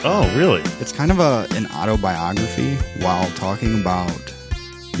 Oh really? It's kind of an autobiography while talking about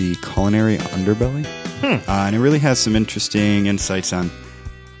the culinary underbelly. And it really has some interesting insights on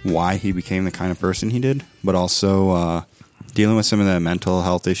why he became the kind of person he did, but also dealing with some of the mental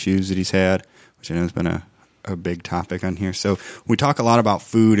health issues that he's had, which I know has been a big topic on here. So we talk a lot about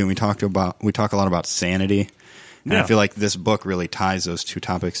food, and we talk a lot about sanity. And Yeah. I feel like this book really ties those two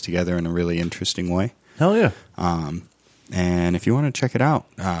topics together in a really interesting way. Hell yeah. And if you want to check it out,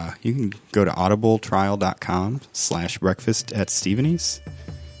 you can go to audibletrial.com/breakfast@Stephenie's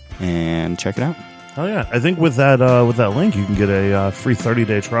and check it out. Hell yeah. I think with that link, you can get a free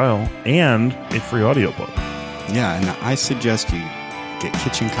 30-day trial and a free audiobook. Yeah, and I suggest you get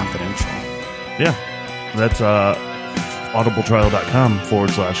Kitchen Confidential. Yeah. That's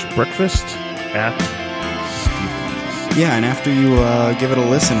audibletrial.com/breakfast@Stephenie's. Yeah, and after you give it a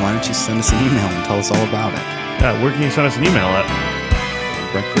listen, why don't you send us an email and tell us all about it? Yeah, where can you send us an email at?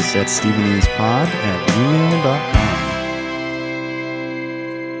 breakfastatstephenespod@gmail.com.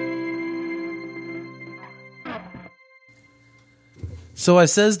 So I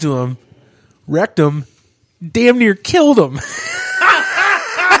says to him, wrecked him, damn near killed him.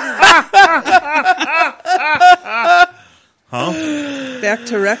 Back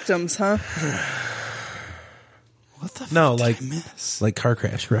to rectums, huh? What the No, fuck like did I miss? like car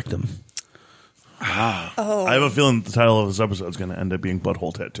crash, wrecked him. Oh, I have a feeling the title of this episode is going to end up being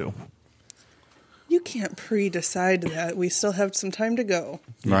Butthole Tattoo. you can't pre-decide that. We still have some time to go.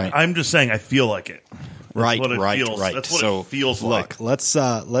 Right. I'm just saying I feel like it. Right, what it right, feels- right. that's what so it feels look, like.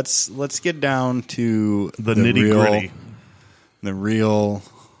 let's get down to The nitty gritty. the real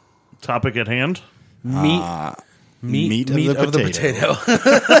Topic at hand? Meat of the potato.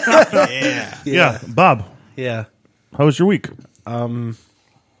 yeah. Yeah. Bob, Yeah. how was your week? Oh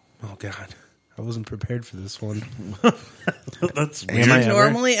God, I wasn't prepared for this one. That's Am weird. I You ever?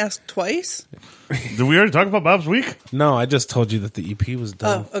 normally ask twice? Did we already talk about Bob's week? No, I just told you that the EP was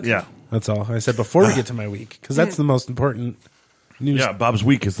done. Oh, okay. Yeah. That's all I said before we get to my week, because that's the most important news. Yeah, Bob's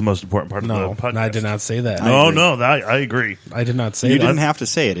week is the most important part No, of the podcast. I did not say that. I agree. I did not say You that. didn't have to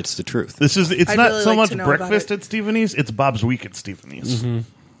say it. It's the truth. It's I'd not really so like much to know about breakfast it. at Stephenie's, it's Bob's week at Stephenie's.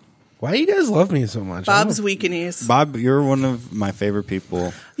 Why you guys love me so much? Bob's Weekenies. Bob, you're one of my favorite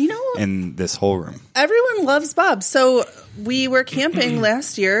people You know, in this whole room. everyone loves Bob. So we were camping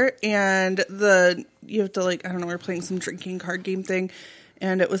last year, and you have to I don't know, we were playing some drinking card game thing,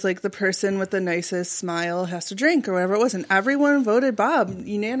 and it was like the person with the nicest smile has to drink or whatever it was, and everyone voted Bob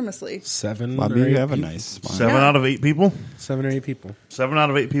unanimously. Seven. Bob, or you eight have a people? nice smile. 7 Yeah. out of 8 people? 7 or 8 people. 7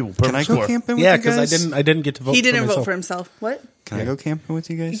 out of 8 people. Perfect Can I go score. camping with Yeah, you guys? because I didn't get to vote. He didn't for vote myself. for himself. What? Can I go camping with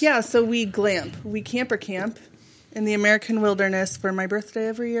you guys? Yeah, so we glamp. We camper camp in the American wilderness for my birthday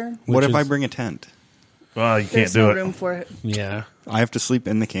every year. What Which if I is- bring a tent? Well, you can't There's do no it. room for it. Yeah, I have to sleep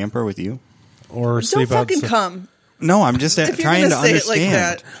in the camper with you? or Don't sleep fucking outside. come. No, I'm just If you're trying going to to say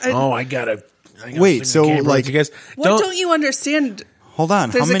understand. it like that. Oh, I gotta Wait, sleep in so, the camper with like- you guys What don't you understand? Hold on.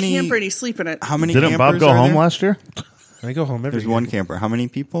 There's how many? a camper and you sleep in it. How many? Didn't Bob campers go are home there? last year? I go home every There's year. one camper. How many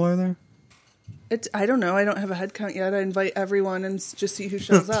people are there? I don't know. I don't have a head count yet. I invite everyone and just see who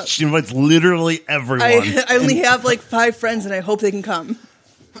shows up. She invites literally everyone. I only have like 5 friends, and I hope they can come.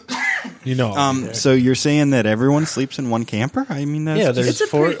 You know. I'll be there. So you're saying that everyone sleeps in one camper? I mean, that's Yeah, there's It's a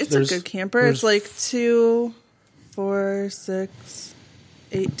four. it's a there's- good camper. there's It's like 2, 4, 6,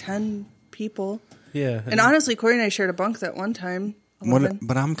 8, 10 people. yeah, And honestly, Corey and I shared a bunk that one time. What, 11.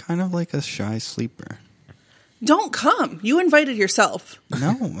 but I'm kind of like a shy sleeper. Don't come. You invited yourself,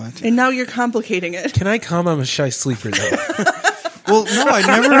 No. what? and now you're complicating it. Can I come? I'm a shy sleeper though. Well, no, I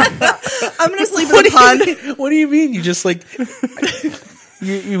never. I'm going to sleep in the pond. What do you mean? You just like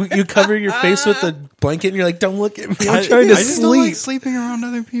you cover your face with the blanket and you're like, don't look at me. I'm trying to I just don't like sleep. sleeping around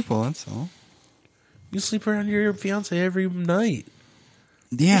other people. That's all. You sleep around your fiance every night.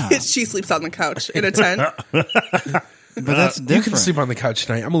 Yeah, She sleeps on the couch in a tent. but that's different. You can sleep on the couch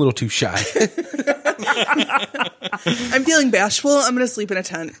tonight. I'm a little too shy. I'm feeling bashful. I'm going to sleep in a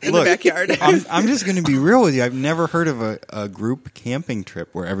tent in Look, the backyard. I'm just going to be real with you. I've never heard of a group camping trip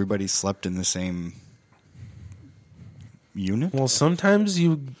where everybody slept in the same unit. Well, sometimes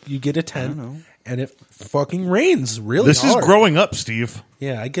you get a tent know. and it fucking rains really This is hard. growing up, Steve.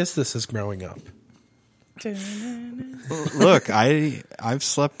 Yeah, I guess this is growing up. Look, I've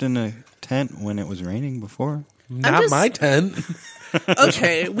slept in a tent when it was raining before. Not just- my tent.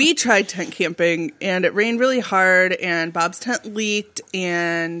 Okay, we tried tent camping, and it rained really hard, and Bob's tent leaked,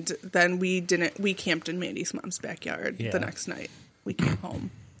 and then we camped in Mandy's mom's backyard Yeah. the next night. We came home.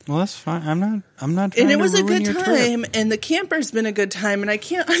 Well, that's fine. I'm not trying And it to was a ruin good your time, trip. and the camper's been a good time, and I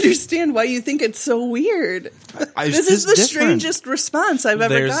can't understand why you think it's so weird. It's This is just the different. strangest response I've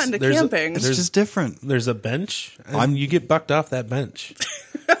ever There's- gotten to there's a- camping. It's just different. There's a bench, and I'm- you get bucked off that bench.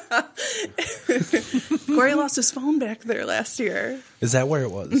 Corey lost his phone back there last year. Is that where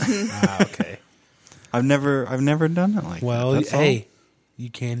it was? Ah, okay. I've never done it like Well, that. That's all. hey, you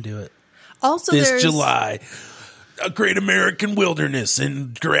can do it. Also, This there's July, a great American wilderness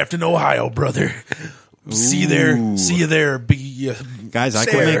in Grafton, Ohio, brother. See you there. Be Guys, I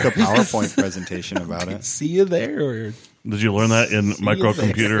can make a PowerPoint presentation about it. see you there. Or Did you learn that in you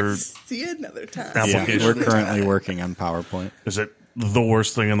microcomputer? see you another time. Yeah. Yeah, Application. we're currently working on PowerPoint. Is it the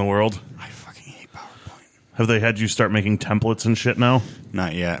worst thing in the world? I fucking hate PowerPoint. Have they had you start making templates and shit now?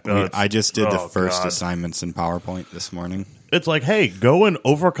 Not yet. Oh, it's- I just did the oh, first God. assignments in PowerPoint this morning. It's like, hey, go and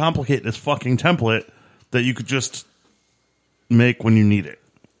overcomplicate this fucking template that you could just make when you need it.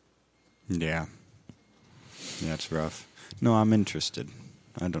 Yeah. Yeah, it's rough. No, I'm interested.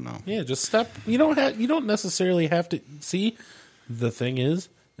 I don't know. yeah, just stop. You don't necessarily have to see. The thing is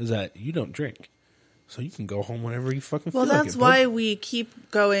that you don't drink. So you can go home whenever you fucking Well, feel like it. that's bud. why we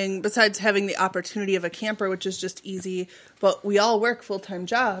keep going, besides having the opportunity of a camper, which is just easy, but we all work full-time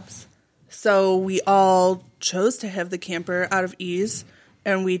jobs. So we all chose to have the camper out of ease,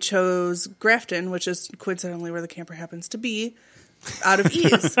 and we chose Grafton, which is coincidentally where the camper happens to be, out of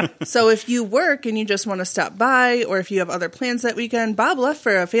ease. So if you work and you just want to stop by, or if you have other plans that weekend, Bob left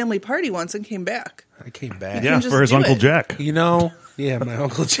for a family party once and came back. I came back. Yeah, just for his do Uncle it. Jack. You know, my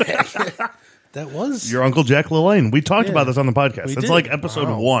Uncle Jack. That was Your Uncle Jack LaLanne. We talked about this on the podcast. We It's did. like episode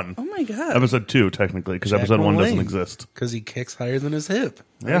Wow. 1. Oh my God. Episode 2, technically, because Jack episode 1 doesn't LaLanne. exist. because he kicks higher than his hip.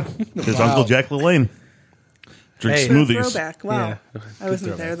 Yeah. His Wow. Uncle Jack LaLanne. Drinks Hey. smoothies. Throwback. Wow. Yeah. I Good wasn't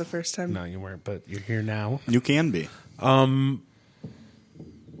throwback. there the first time. No, you weren't, but you're here now. You can be.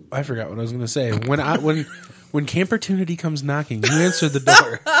 I forgot what I was going to say. When Campertunity comes knocking, you answer the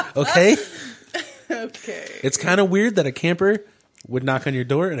door. Okay? Okay. It's kind of weird that a camper would knock on your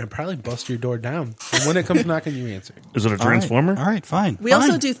door and it'd probably bust your door down. And when it comes knocking, you answer. Is it a transformer? All right, fine. We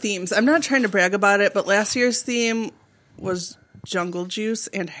also do themes. I'm not trying to brag about it, but last year's theme was jungle juice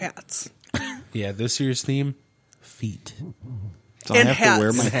and hats. Yeah, this year's theme, feet. Do I and have to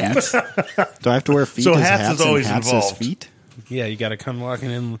wear my Hats. Do I have to wear feet So as hats hats is always and hats involved. as feet? Yeah, you got to come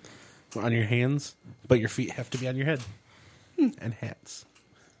walking in on your hands, but your feet have to be on your head. And hats.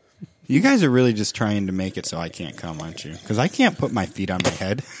 You guys are really just trying to make it so I can't come, aren't you? Because I can't put my feet on my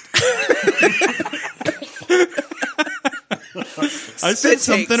head. I said Spit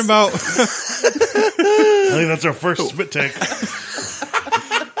something takes. about I think that's our first spit take.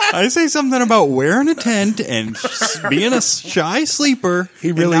 I say something about wearing a tent and being a shy sleeper.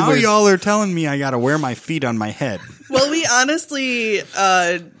 He really and now wears- y'all are telling me I got to wear my feet on my head. Well, we honestly,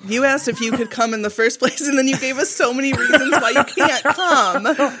 you asked if you could come in the first place, and then you gave us so many reasons why you can't come.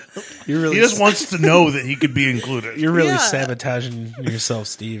 You're really, He just wants to know that he could be included. you're really Yeah. sabotaging yourself,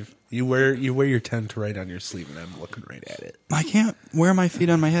 Steve. You wear your tent right on your sleeve, and I'm looking right at it. I can't wear my feet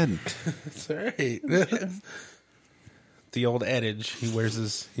on my head. It's all right. The old adage: he wears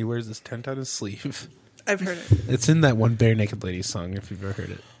his tent on his sleeve. I've heard it. It's in that one Bare Naked Ladies song. If you've ever heard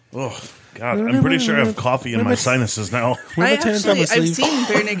it. Oh, God. I'm pretty sure I have coffee in my sinuses now. Wear I the tent on the actually, I've sleeve. seen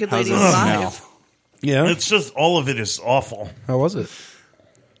Bare Naked Ladies it live. smell? Yeah. It's just all of it is awful. How was it?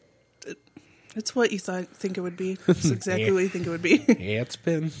 It's what you think it would be. It's exactly what you think it would be. Yeah, it's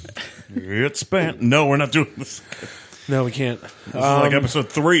been. It's spent. No, we're not doing this. No, we can't. This is like episode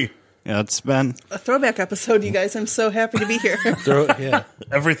 3. Yeah, it's been. A throwback episode, you guys. I'm so happy to be here. Yeah.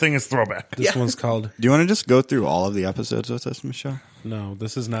 Everything is throwback. This Yeah. one's called. Do you want to just go through all of the episodes with us, Michelle? No,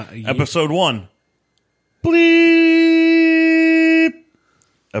 this is not. Episode 1. Bleep.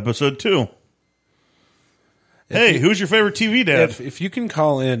 Episode 2. Hey, who's your favorite TV dad? If you can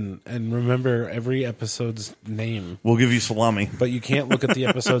call in and remember every episode's name, We'll give you salami. but you can't look at the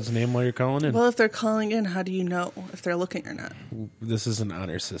episode's name while you're calling in. Well, if they're calling in, how do you know if they're looking or not? This is an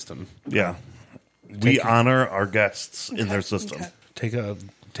honor system. Yeah. We honor our guests in their system. Okay.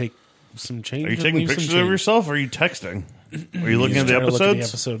 Take some change. Are you and taking leave some pictures of change. yourself or are you texting? Are you looking at the Trying to look at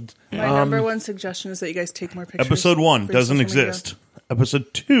episodes? My number one suggestion is that you guys take more pictures. Episode 1 for doesn't social media. exist.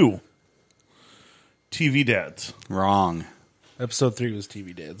 Episode 2, TV dads. Wrong. Episode 3 was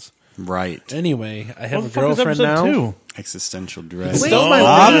TV Dads. Right. Anyway, I have What a the fuck is girlfriend episode now. 2? Existential dread. Wait, Oh,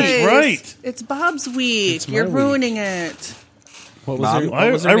 guys. that's right. It's Bob's week. It's my You're week. ruining it. What was Bob, her, I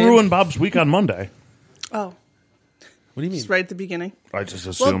what was her name? ruined Bob's week on Monday. Oh, What do you mean? just right at the beginning. I just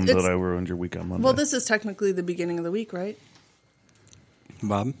assumed it's- that I ruined your week on Monday. Well, this is technically the beginning of the week, right?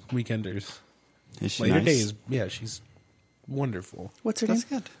 Bob? Weekenders. Is she Later nice? days. Yeah, she's wonderful. What's her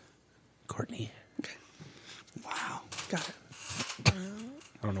That's name? good. Courtney. Wow. Got it.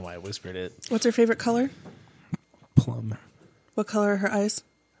 I don't know why I whispered it. What's her favorite color? Plum. What color are her eyes?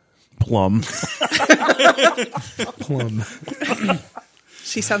 Plum. Plum.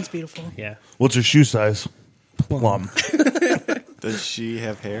 She sounds beautiful. Yeah. What's her shoe size? Plum. Does she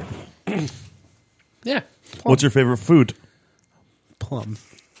have hair? Yeah. What's your favorite food? Plum.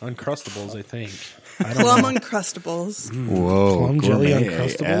 Uncrustables, I think. Plum Uncrustables. Whoa. Plum jelly gourmet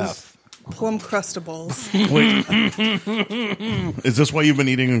Uncrustables? AF. Plum Crustables. Wait. Is this why you've been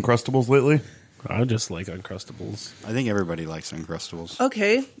eating Uncrustables lately? I just like Uncrustables. I think everybody likes Uncrustables.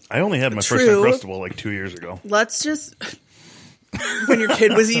 Okay, I only had my first True. Uncrustable like 2 years ago. let's just. When your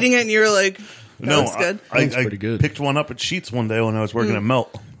kid was eating it and you were like, that looks good. Looks I pretty good. picked one up at Sheets one day when I was working at Melt.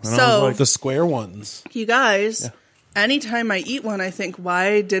 And I So- was The square ones. You guys, anytime I eat one, I think,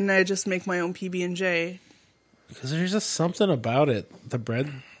 why didn't I just make my own PB&J? Because there's just something about it. The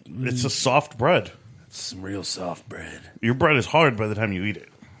bread, it's a soft bread. it's some real soft bread. Your bread is hard by the time you eat it.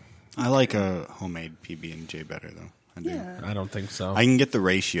 I like a homemade PB&J better, though. I do. Yeah. I don't think so. I can get the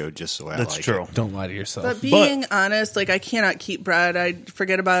ratio just so I That's like true. it. Don't lie to yourself. But being honest, like I cannot keep bread. I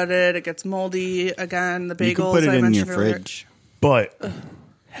forget about it. It gets moldy again. The bagels You can put it I in your mentioned earlier. fridge. But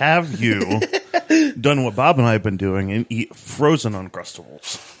have you done what Bob and I have been doing and eat frozen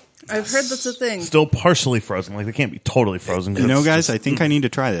Uncrustables? I've heard that's a thing. Still partially frozen. Like, they can't be totally frozen. You know, It's guys, just- I think I need to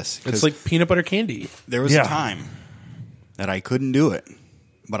try this. 'cause It's like peanut butter candy. there was Yeah. a time that I couldn't do it,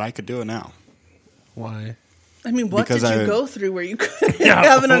 but I could do it now. Why? I mean, what Because did you I- go through where you couldn't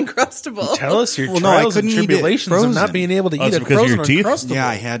have an Uncrustable? Tell us your Well, no, I trials and couldn't eat it tribulations of frozen. not being able to Oh, eat it's a because of frozen your teeth? Uncrustable. Yeah,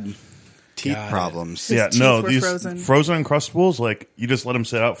 I had teeth Got it. problems. Yeah, His no, teeth were these frozen. frozen Uncrustables, like, you just let them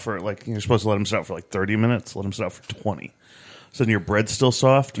sit out for, like, you're supposed to let them sit out for, like, 30 minutes. Let them sit out for 20. So then your bread's still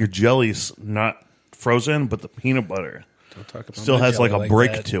soft. Your jelly's not frozen, but the peanut butter Don't talk about still my has, like, jelly a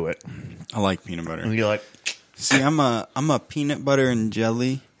break that. to it. I like peanut butter. And you're like, See, I'm a peanut butter and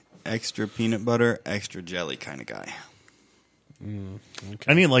jelly, extra peanut butter, extra jelly kind of guy.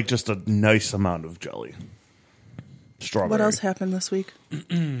 I need, like, just a nice amount of jelly. Strawberry. What else happened this week?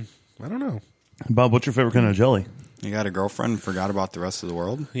 I don't know. Bob, what's your favorite kind of jelly? You got a girlfriend and forgot about the rest of the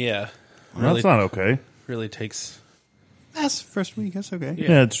world? Yeah. Well, that's not okay. Really takes. That's the first week. That's okay.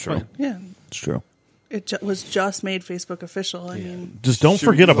 Yeah, it's true. fine. Yeah, It's true. it was just made Facebook official. I mean, Just don't Should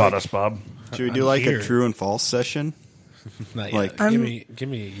forget we, about like- us, Bob. Should we do I'm like here. a true and false session? Not Like- yet. Give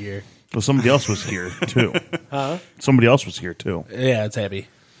me a year. Well, somebody else was here, too. Somebody else was here, too. Yeah, it's Abby.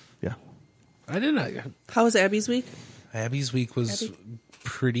 Yeah. I did not. how was Abby's week? Abby's week was Abby?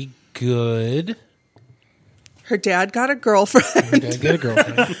 pretty good. Her dad got a girlfriend. I got a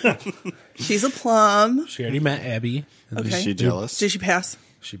girlfriend. She's a plum. She already met Abby. And Okay. Is she jealous? Did she pass?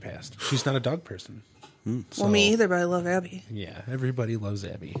 She passed. She's not a dog person. Well, me either, but I love Abby. Yeah, everybody loves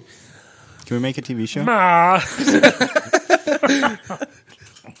Abby. Can we make a TV show?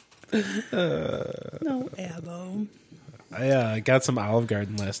 No, Abbo. I got some Olive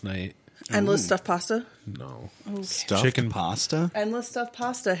Garden last night. Endless stuffed pasta. No. Stuffed Chicken- pasta? Endless stuffed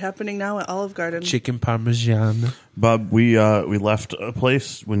pasta happening now at Olive Garden. Chicken Parmesan. Bob, we left a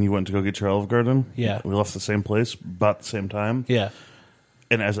place when you went to go get your Olive Garden. Yeah. We left the same place about the same time. Yeah.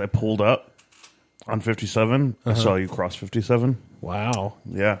 And as I pulled up on 57, I saw you cross 57. Wow.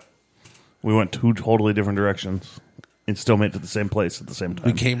 Yeah. We went two totally different directions and still made it to the same place at the same time.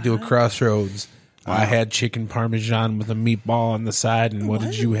 We came to a crossroads. I had chicken Parmesan with a meatball on the side, and what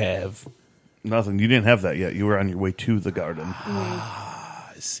did you have? Nothing. You didn't have that yet. You were on your way to the garden.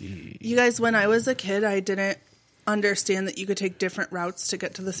 I see. You guys, when I was a kid, I didn't understand that you could take different routes to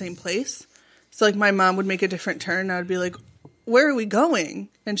get to the same place. So, like, my mom would make a different turn, and I would be like, where are we going?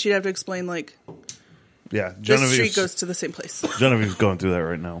 And she'd have to explain, like, Yeah. this street goes to the same place. Genevieve's going through that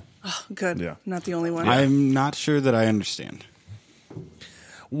right now. Good. Yeah. Not the only one. I'm not sure that I understand.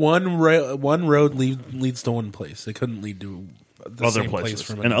 One road leads to one place. It couldn't lead to the Other same place places.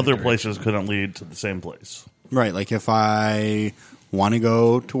 from And another other direction. places couldn't lead to the same place. Right, like if I want to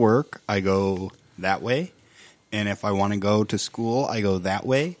go to work, I go that way. And if I want to go to school, I go that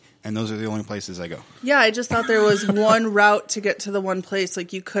way. And those are the only places I go. Yeah, I just thought there was one route to get to the one place.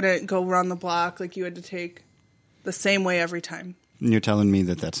 Like, you couldn't go around the block. Like, you had to take the same way every time. And you're telling me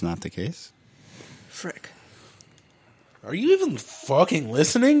that that's not the case? Frick. Are you even fucking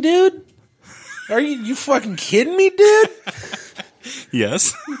listening, dude? Are you fucking kidding me, dude?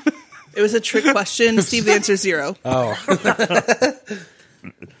 Yes. It was a trick question. Steve, the answer is 0. Oh,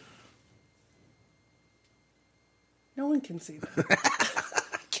 No one can see that.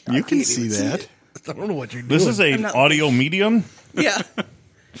 You can see that. I don't know what you're doing. This is an not- audio medium. Yeah.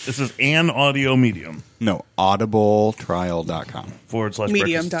 This is an audio medium No, audibletrial.com. /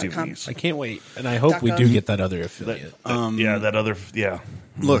 Medium.com. breakfast I can't wait, and I hope we .com. do get that other affiliate. yeah, that other. Yeah.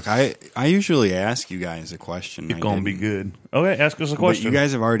 Look, I usually ask you guys a question. It's going to be didn't. good. Okay, ask us a But question. you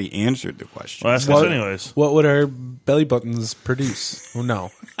guys have already answered the question. well, ask What- us anyways. What would our belly buttons produce? Oh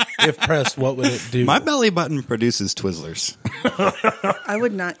no! If pressed, what would it do? My belly button produces Twizzlers. I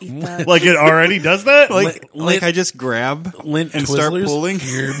would not eat that. Like it already does that? Like I just grab Lint and Twizzlers? start pulling.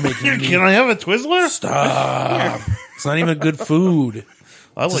 You're making me Can I have a Twizzler? stop. It's not even good food.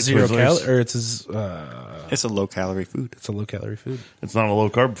 I It's like a zero Twizzlers. or it's It's a low calorie food. a low calorie food. It's not a low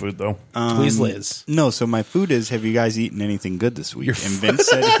carb food though. Twizzlers. No, so my food is, have you guys eaten anything good this week? And Vince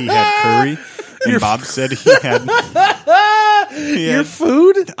said he had curry, and Bob said he had Your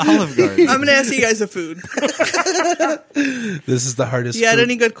food? Olive Garden. I'm going to ask you guys a food. This is the hardest. You had food.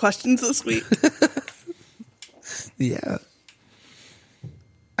 any good questions this week? Yeah,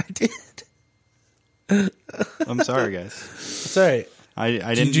 I did. I'm sorry, guys. It's all right. I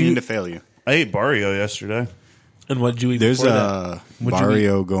didn't you- mean to fail you. I ate Barrio yesterday. And what did you eat There's before a that? What'd you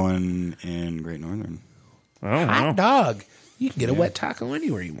Barrio going in Great Northern. I don't Hot know. dog. You can get a wet taco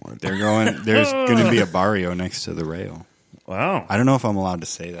anywhere you want. There's going to be a barrio next to the rail. Wow. I don't know if I'm allowed to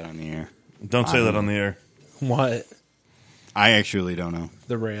say that on the air. Don't say that on the air. What? I actually don't know.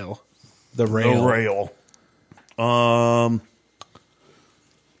 The rail. The The rail. rail.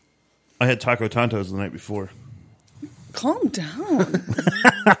 I had taco tantos the night before. Calm down.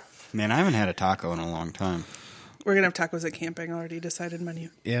 Man, I haven't had a taco in a long time. We're going to have tacos at camping. Already decided menu.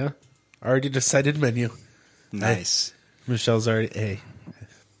 Yeah. Already decided menu. Nice. Michelle's already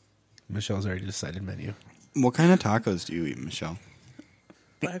decided menu. What kind of tacos do you eat, Michelle?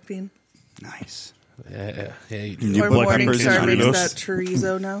 Black bean. Nice. Yeah. You do. You Our put morning peppers and star makes onions? that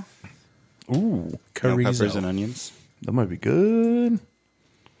chorizo now. Ooh, No peppers and Chorizo. onions? that might be good.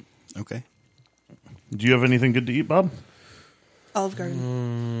 Okay. Do you have anything good to eat, Bob? Olive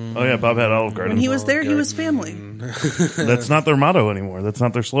Garden. Oh, yeah, Bob had Olive Garden. When he was there, he was family. That's not their motto anymore. That's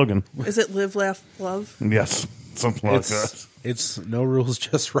not their slogan. Is it live, laugh, love? Yes, something like that. It's no rules,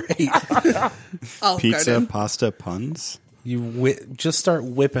 just right. Olive Pizza, Garden. pasta, puns? Just start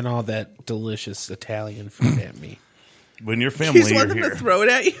whipping all that delicious Italian food at me. When you're You family, just want you're them here. to throw it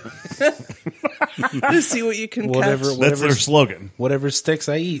at you. To see what you can Whatever- catch. That's their slogan. Whatever sticks,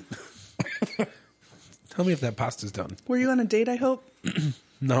 I eat. Tell me if that pasta's done. Were you on a date, I hope?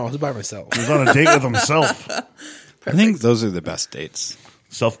 No, I was by myself. He's on a date with himself. I think those are the best dates.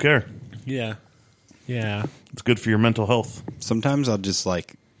 Self-care. Yeah. It's good for your mental health. Sometimes I'll just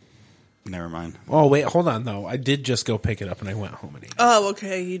never mind. Oh, wait, hold on, though. I did just go pick it up and I went home and ate Oh,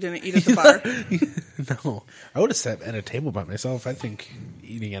 okay. You didn't eat at the bar. it. No. I would have sat at a table by myself. I think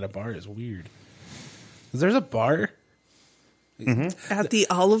eating at a bar is weird. There's a bar? At the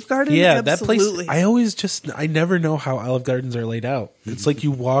Olive Garden? Yeah, Absolutely. that place. I never know how Olive Gardens are laid out. It's like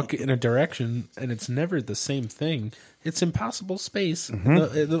you walk in a direction and it's never the same thing. It's impossible space.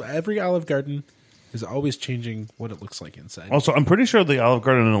 Every Olive Garden is always changing what it looks like inside. Also, I'm pretty sure the Olive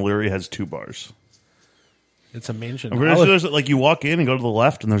Garden in Elyria has 2 bars. It's a mansion. I'm pretty sure there's you walk in and go to the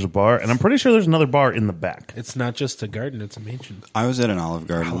left and there's a bar, and I'm pretty sure there's another bar in the back. It's not just a garden; it's a mansion. I was at an Olive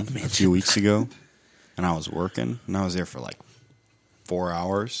Garden a few weeks ago, and I was working, and I was there for 4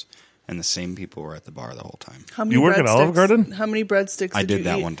 hours, and the same people were at the bar the whole time. How many You work at Olive breadsticks- Garden? How many breadsticks I did did you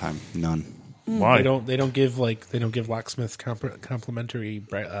that eat? one time. None. Why? They don't give locksmith complimentary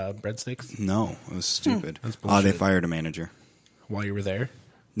breadsticks No, it was stupid. That's They bullshit. fired a manager. while you were there.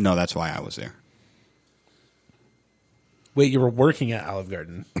 No, that's why I was there. Wait, you were working at Olive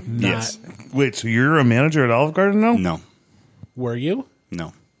Garden? Yes. Wait, so you're a manager at Olive Garden now? No. Were you?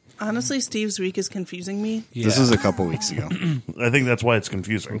 No. Honestly, Steve's week is confusing me. This was a couple weeks ago. I think that's why it's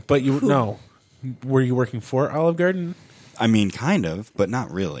confusing. But no. Were you working for Olive Garden? I mean, kind of, but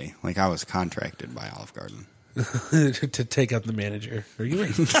not really. I was contracted by Olive Garden. To take out the manager? Are you?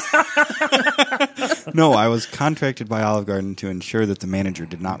 No, I was contracted by Olive Garden to ensure that the manager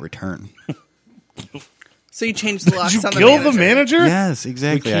did not return. So you changed the locks Did you on the kill manager. the manager? Yes,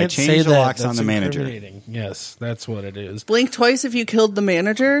 exactly. I changed the locks on the manager. Yes, that's what it is. Blink twice if you killed the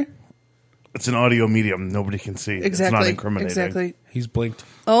manager. It's an audio medium. Nobody can see. Exactly. It's not incriminating. Exactly. He's blinked.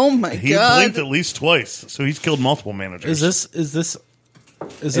 Oh my He god. blinked at least twice, so he's killed multiple managers. Is this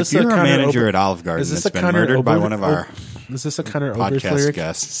If you're a Connor manager Ober- at Olive Garden is this that's a been Connor murdered by Ober- one of our Is this a Connor Oberth podcast lyric?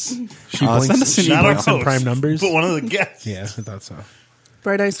 guests, She send blinks, us an she Not email. our blinks in host, prime numbers. but one of the guests. Yeah, I thought so.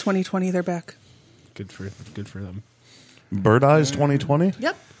 Bright Eyes 2020, they're back. Good for them. Bird Eyes 2020?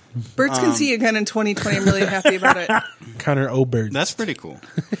 Yep. Birds can see again in 2020. I'm really happy about it. Connor Oberst. That's pretty cool.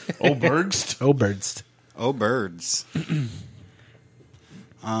 Oh, Bergst? Oberst. Oh, birds.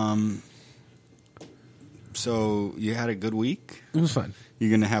 So you had a good week? It was fun. You're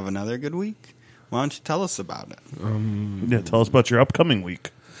going to have another good week? Why don't you tell us about it? Yeah, tell us about your upcoming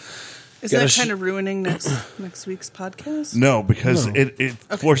week. Is Gotta that sh- kind of ruining next week's podcast? No, because No. it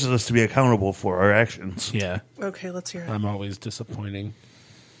forces us to be accountable for our actions. Yeah, Okay, let's hear it. I'm always disappointing.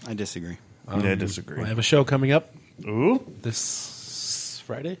 I disagree. I disagree. I have a show coming up Ooh, this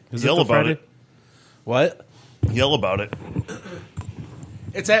Friday. Is Yell the about Friday? it. What? yell about it.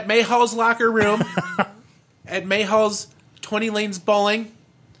 It's at Mayhall's locker room at Mayhall's 20 Lanes Bowling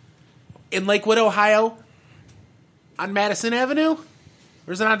in Lakewood, Ohio, on Madison Avenue.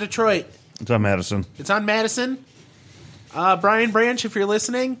 Or is it on Detroit? It's on Madison. It's on Madison. Brian Branch, if you're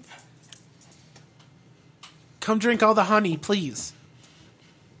listening, come drink all the honey, please.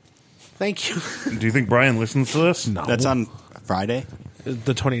 Thank you. Do you think Brian listens to this? No. That's on Friday?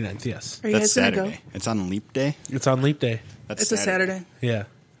 the 29th, yes. Are you That's guys going to Saturday. go? It's on Leap Day? It's on Leap Day. That's It's a Saturday. Yeah.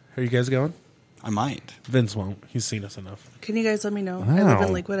 Are you guys going? I might. Vince won't. He's seen us enough. Can you guys let me know? I live Wow.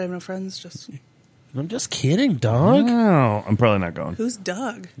 in Lakewood. I have no friends. Just I'm just kidding, dog. No, I'm probably not going. who's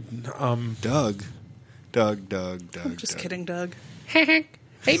Doug? Doug. Doug. I'm just kidding, Doug. Hey,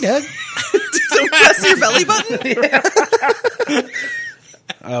 Doug. So press your belly button.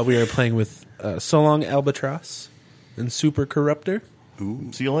 We are playing with So Long Albatross and Super Corruptor.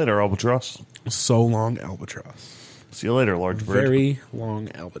 See you later, Albatross. So Long Albatross. See you later, large bird. Very long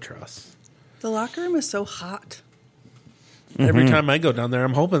albatross. The locker room is so hot. Every time I go down there,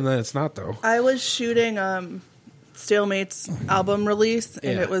 I'm hoping that it's not, though. I was shooting Stalemate's album release,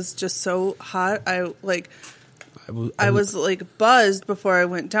 and Yeah. it was just so hot. I I was like buzzed before I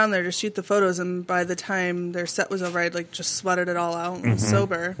went down there to shoot the photos, and by the time their set was over, I'd like just sweated it all out and was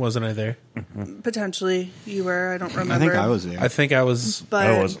sober. Wasn't I there? Potentially, you were. I don't remember. I think I was there. I think I was But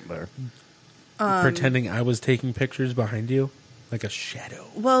I wasn't there. pretending I was taking pictures behind you, like a shadow.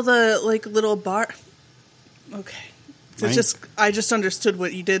 well, the like little bar. Okay, it's Right. just I just understood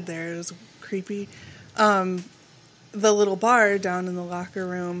what you did there. It was creepy. The little bar down in the locker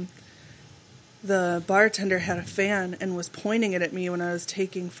room. The bartender had a fan and was pointing it at me when I was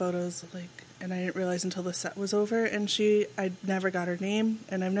taking photos, and I didn't realize until the set was over. And I never got her name,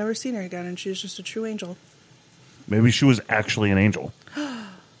 and I've never seen her again. And she was just a true angel. Maybe she was actually an angel.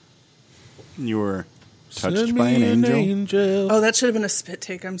 You were touched Send by me an angel. Oh, that should have been a spit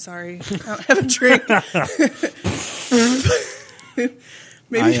take. I'm sorry. I don't have a drink.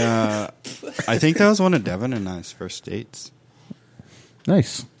 Maybe. I think that was one of Devin and I's first dates.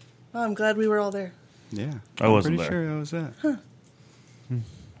 Nice. Oh, I'm glad we were all there. Yeah, I wasn't pretty there. sure I was that.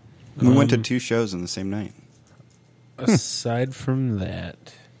 We went to 2 shows on the same night. Aside from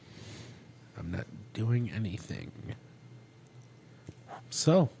that, I'm not doing anything.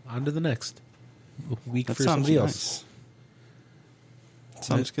 So, on to the next week That for sounds somebody else. nice.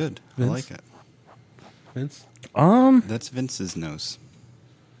 Sounds good. Vince? I like it. Vince, That's Vince's nose.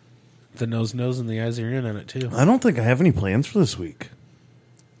 the nose and the eyes are in on it too. I don't think I have any plans for this week.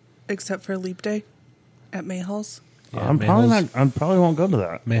 Except for Leap Day at Mayhall's. Yeah, I'm probably Mayhall's- not. I probably won't go to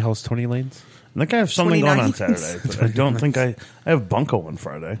that. Mayhall's 20 lanes. I think I have something going on 29. Saturday, but I don't think I have Bunko on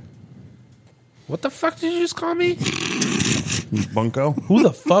Friday. What the fuck did you just call me? Bunko? Who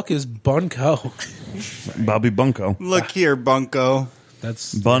the fuck is Bunko? Bobby Bunko. Look here, Bunko.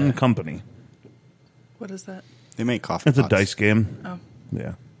 That's Bun Company. What is that? They make coffee It's a pots. dice game. Oh.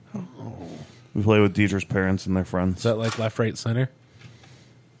 Yeah. We play with Deidre's parents and their friends. Is that like left, right, center?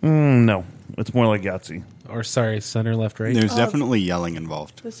 No, it's more like Yahtzee. Or sorry, center, left, right? There's definitely yelling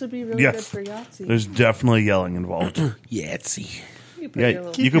involved. This would be really Yes. good for Yahtzee. There's definitely yelling involved. Yahtzee. You put Yeah, your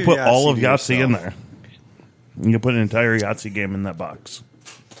little- you could your put all of Yahtzee to Yahtzee in yourself. there. You could put an entire Yahtzee game in that box.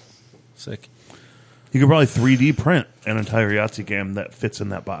 Sick. You could probably 3D print an entire Yahtzee game that fits in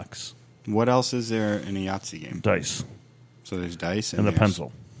that box. What else is there in a Yahtzee game? Dice So there's dice and a there's-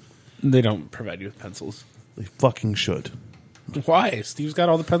 pencil. They don't provide you with pencils. They fucking should. Why? Steve's got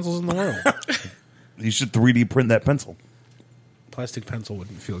all the pencils in the world. You should 3D print that pencil. Plastic pencil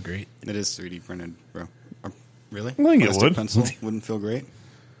wouldn't feel great. It is 3D printed, bro. Really? I think it Plastic would. pencil wouldn't feel great.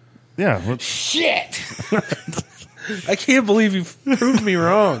 Yeah. Shit! I can't believe you've proved me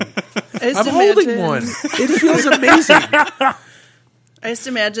wrong. I used I'm to holding imagine- one. It feels amazing. I used to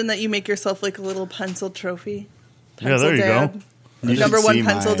imagine that you make yourself like a little pencil trophy. Yeah, there you go. You Number should one see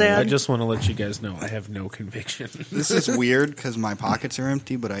pencil my- dad. I just want to let you guys know I have no conviction. This is weird because my pockets are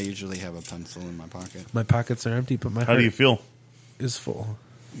empty, but I usually have a pencil in my pocket. My pockets are empty, but my How heart do you feel? is full.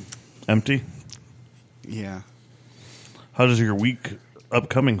 Empty? Yeah. How does your week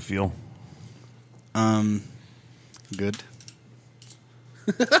upcoming feel? Good.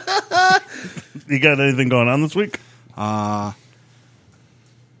 You got anything going on this week? I'm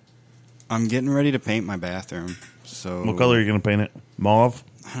getting ready to paint my bathroom. So What color are you going to paint it? Mauve?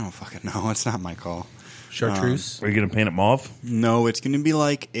 I don't fucking know. It's not my call. Chartreuse. Are you going to paint it mauve? No, it's going to be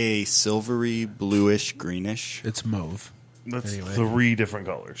like a silvery, bluish, greenish. It's mauve. That's Anyway. 3 different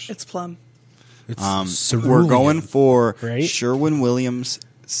colors. It's plum. It's We're cerulean. going for right? Sherwin-Williams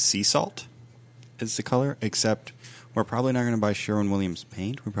sea salt is the color, except we're probably not going to buy Sherwin-Williams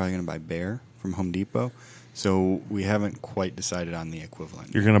paint. We're probably going to buy Behr from Home Depot. So we haven't quite decided on the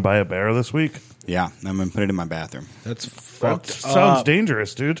equivalent. You're going to buy a bear this week? Yeah, I'm going to put it in my bathroom. That's That fucked sounds up.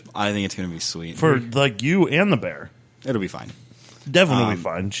 dangerous, dude. I think it's going to be sweet. For like you and the bear. It'll be fine. Devin will be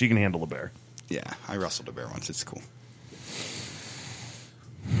fine. She can handle the bear. Yeah, I wrestled a bear once. It's cool.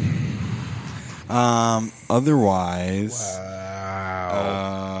 Otherwise,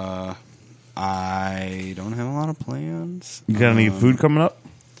 I don't have a lot of plans. You got any food coming up?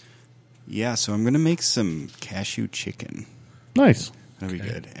 Yeah, so I'm going to make some cashew chicken. Nice. That'll be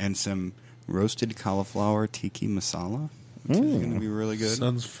good. And some roasted cauliflower tiki masala, which is going to be really good.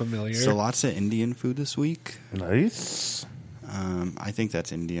 Sounds familiar. So lots of Indian food this week. Nice. I think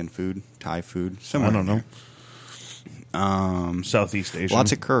that's Indian food, Thai food. I Somewhere don't in know. Southeast there. Asian.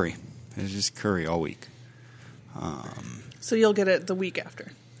 Lots of curry. It's just curry all week. So you'll get it the week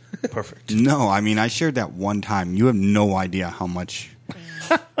after. Perfect. No, I mean, I shared that one time. You have no idea how much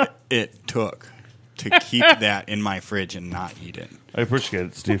it took to keep that in my fridge and not eat it. I appreciate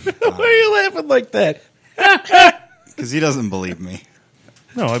it, Steve. Why are you laughing like that? Because he doesn't believe me.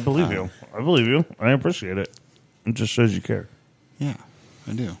 No, I believe you. I believe you. I appreciate it. It just shows you care. Yeah,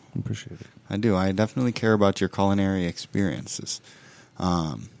 I do. I appreciate it. I do. I definitely care about your culinary experiences.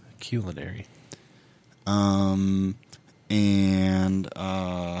 Culinary.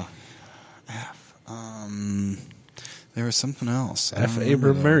 There was something else. I F. don't Abram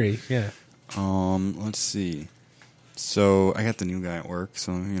remember Murray. Yeah. that. Let's see. So I got the new guy at work.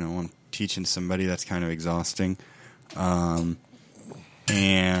 So I'm teaching somebody. That's kind of exhausting. And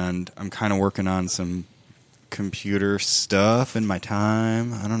I'm kind of working on some computer stuff in my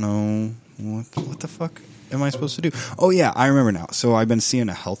time. I don't know what the fuck am I supposed to do. Oh yeah, I remember now. So I've been seeing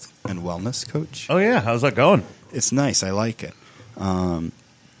a health and wellness coach. Oh, yeah. How's that going? It's nice. I like it.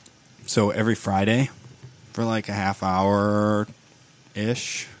 So every Friday for like a half hour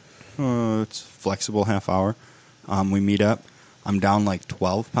ish, it's flexible half hour. We meet up. I'm down like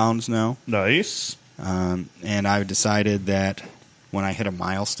 12 pounds now. Nice. And I've decided that when I hit a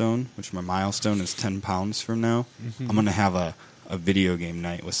milestone, which my milestone is 10 pounds from now, I'm going to have a video game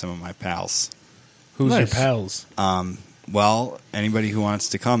night with some of my pals. Who's Nice. your pals? Well, anybody who wants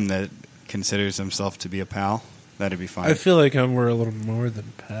to come that considers himself to be a pal, that'd be fine. I feel like we're a little more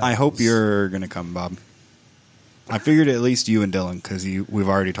than pals. I hope you're going to come, Bob. I figured at least you and Dylan, because we've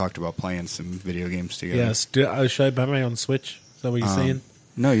already talked about playing some video games together. Yes. Should I buy my own Switch? Is that what you're saying?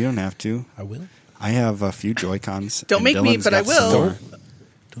 No, you don't have to. I will. I have a few Joy-Cons. Don't and make me, Dylan's but I got some will. more.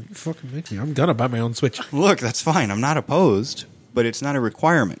 Don't you fucking make me. I'm gonna buy my own Switch. Look, that's fine. I'm not opposed, but it's not a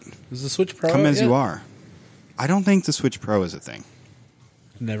requirement. Is the Switch Pro Come out as yet? you are. I don't think the Switch Pro is a thing.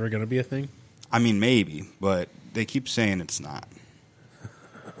 Never gonna be a thing. I mean, maybe, but they keep saying it's not.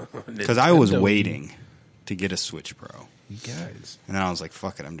 Because I was Nintendo. waiting to get a Switch Pro. You guys. And then I was like,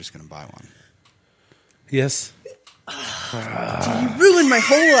 fuck it, I'm just going to buy one. Yes. You ruined my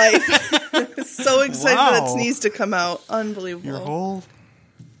whole life. So excited Wow. that sneeze to come out. Unbelievable.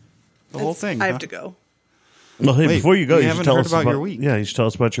 The whole thing. I have huh? to go. Well, hey, Wait, before you go, we you haven't should tell heard us about your week. Yeah, you should tell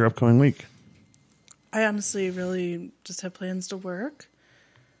us about your upcoming week. I honestly really just have plans to work.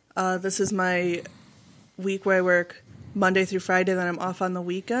 This is my week where I work Monday through Friday, then I'm off on the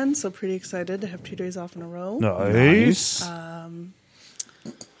weekend. So pretty excited to have 2 days off in a row. Nice.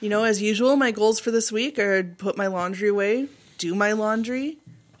 As usual, my goals for this week are put my laundry away, do my laundry,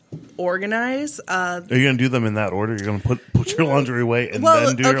 organize. Are you going to do them in that order? You're going to put your laundry away and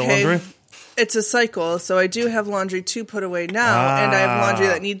then do your laundry? It's a cycle, so I do have laundry to put away now, and I have laundry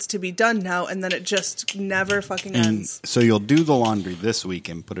that needs to be done now, and then it just never fucking And ends. so you'll do the laundry this week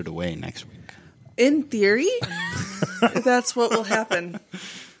and put it away next week. In theory, that's what will happen.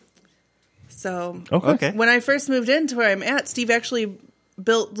 So, Okay. when I first moved into where I'm at, Steve actually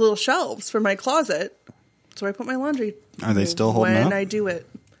built little shelves for my closet, so I put my laundry. Are they still holding when up? I do it?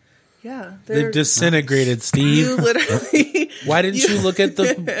 Yeah, They've disintegrated, Steve. You literally. Why didn't you look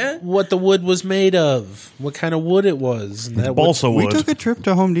at what the wood was made of? What kind of wood it was? And that Balsa We wood. took a trip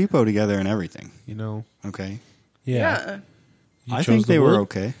to Home Depot together and everything. Okay. Yeah. Yeah. You I chose think the they were wood?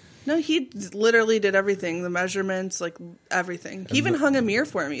 okay. No, he literally did everything. The measurements, like everything. He even hung a mirror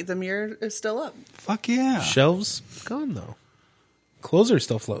for me. The mirror is still up. Fuck yeah. Shelves gone though. Clothes are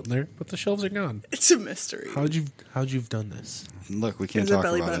still floating there, but the shelves are gone. It's a mystery. How'd you've done this? Look, we can't There's a talk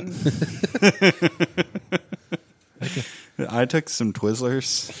belly about button. it. I took some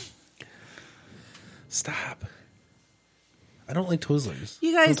Twizzlers. Stop. I don't like Twizzlers.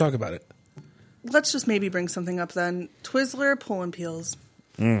 You guys- don't talk about it. Let's just maybe bring something up then. Twizzler pull and peels.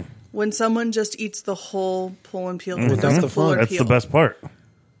 When someone just eats the whole pull and peel, Well, that's the fun. That's the best part.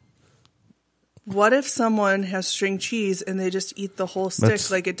 What if someone has string cheese and they just eat the whole stick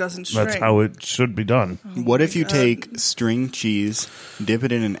That's- like it doesn't string? That's how it should be done. What if you take string cheese, dip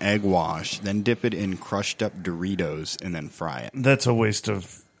it in an egg wash, then dip it in crushed up Doritos, and then fry it? That's a waste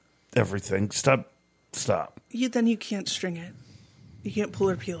of everything. Stop. Then you can't string it. You can't pull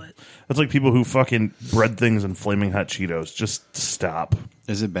or peel it. That's like people who fucking bread things in flaming hot Cheetos. Just stop.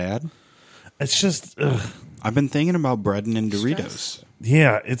 Is it bad? It's just, ugh. I've been thinking about breading in Doritos.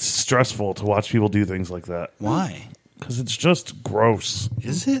 Yeah, it's stressful to watch people do things like that. Why? Because it's just gross.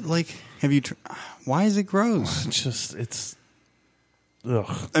 Is it like? Have you? Why is it gross? It's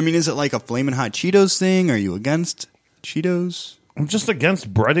ugh. I mean, is it like a flaming hot Cheetos thing? Are you against Cheetos? I'm just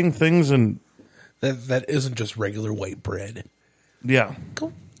against breading things and That isn't just regular white bread. Yeah.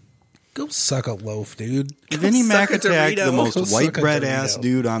 Go suck a loaf, dude. Vinnie Mac suck a attacked the Dorito. most Go white suck a bread ass Dorito.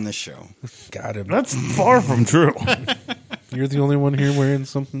 dude on the show. Got him. That's far from true. You're the only one here wearing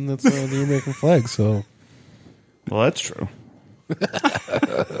something that's the American flag, so. Well, that's true.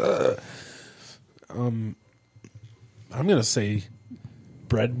 I'm going to say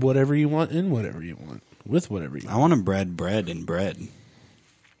bread whatever you want in whatever you want. With whatever you I want. want to bread and bread.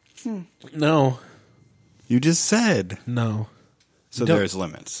 No. You just said. No. So Don't- there's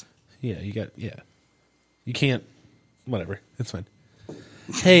limits. Yeah, you can't. Whatever. It's fine.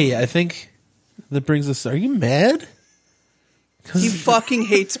 Hey, I think that brings us. Are you mad? He fucking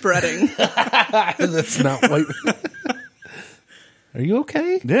hates breading. That's not white. Are you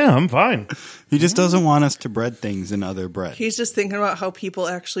okay? Yeah, I'm fine. He just doesn't want us to bread things in other bread. He's just thinking about how people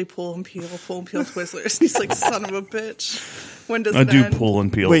actually pull and peel Twizzlers. He's like, son of a bitch. When does I it do end? pull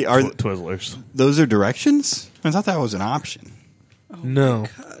and peel Wait, are- Twizzlers. Those are directions? I thought that was an option. No.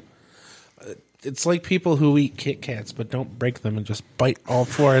 God. It's like people who eat Kit Kats but don't break them and just bite all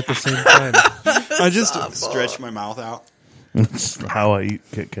four at the same time. I just stretched my mouth out. That's how I eat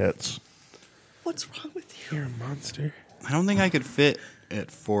Kit Kats. What's wrong with you? You're a monster. I don't think I could fit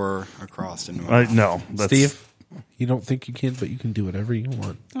it 4 across into my mouth. No, that's Steve, you don't think you can, but you can do whatever you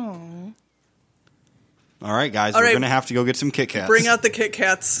want. Oh. All right, guys, All we're right. going to have to go get some Kit Kats. Bring out the Kit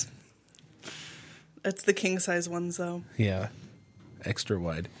Kats. It's the king size ones, though. Yeah. Extra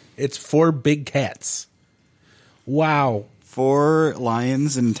wide. It's 4 big cats. Wow. 4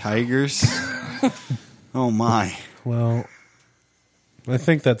 lions and tigers. Oh, my. Well, I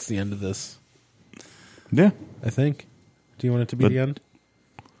think that's the end of this. Yeah. I think. Do you want it to be But- the end?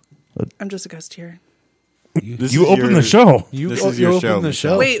 I'm just a guest here. This You is open your- the show. This is your open show, the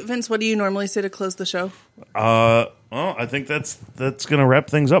Michelle. show. Wait, Vince, what do you normally say to close the show? Well, I think that's going to wrap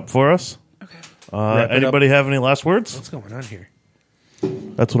things up for us. Okay. Wrap it Anybody have any last words? What's going on here?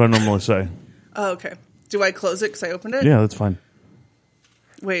 That's what I normally say. Oh, okay. Do I close it because I opened it? Yeah, that's fine.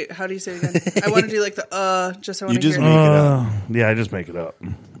 Wait, how do you say it again? I want to do like the just I want You to just hear make it. it up. Yeah, I just make it up.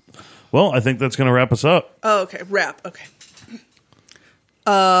 Well, I think that's going to wrap us up. Oh, okay. Wrap. Okay.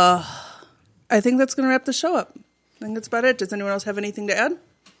 I think that's going to wrap the show up. I think that's about it. Does anyone else have anything to add?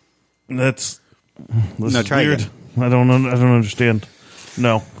 This No, is try weird. again. I don't understand.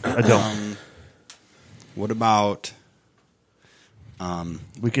 No, I don't. What about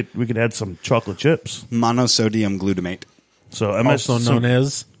We could add some chocolate chips. monosodium glutamate, So Also known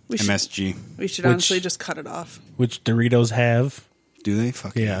as We should, MSG? we should Which- honestly just cut it off. which Doritos have. Do they?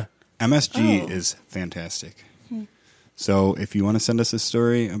 Fuck Yeah. MSG Oh. is fantastic. So if you want to send us a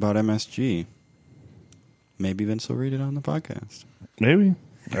story about MSG, maybe Vince will read it on the podcast. maybe.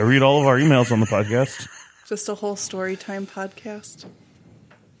 I read all of our emails on the podcast. Just a whole story time podcast.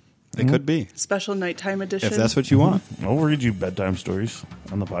 It could be. Special nighttime edition. If that's what you want. I'll read you bedtime stories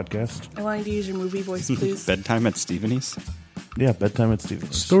on the podcast. I want you to use your movie voice, please. Bedtime at Stephenie's. Yeah, bedtime at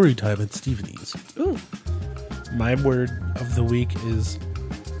Stevens. Story time at Stephenie's. Ooh. My word of the week is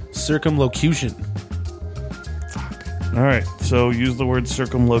circumlocution. All right, so use the word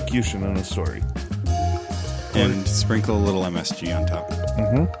circumlocution in a story. And sprinkle a little MSG on top.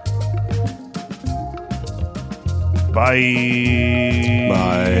 Bye.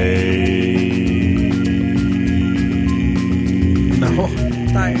 Bye. No.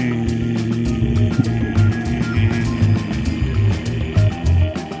 Bye.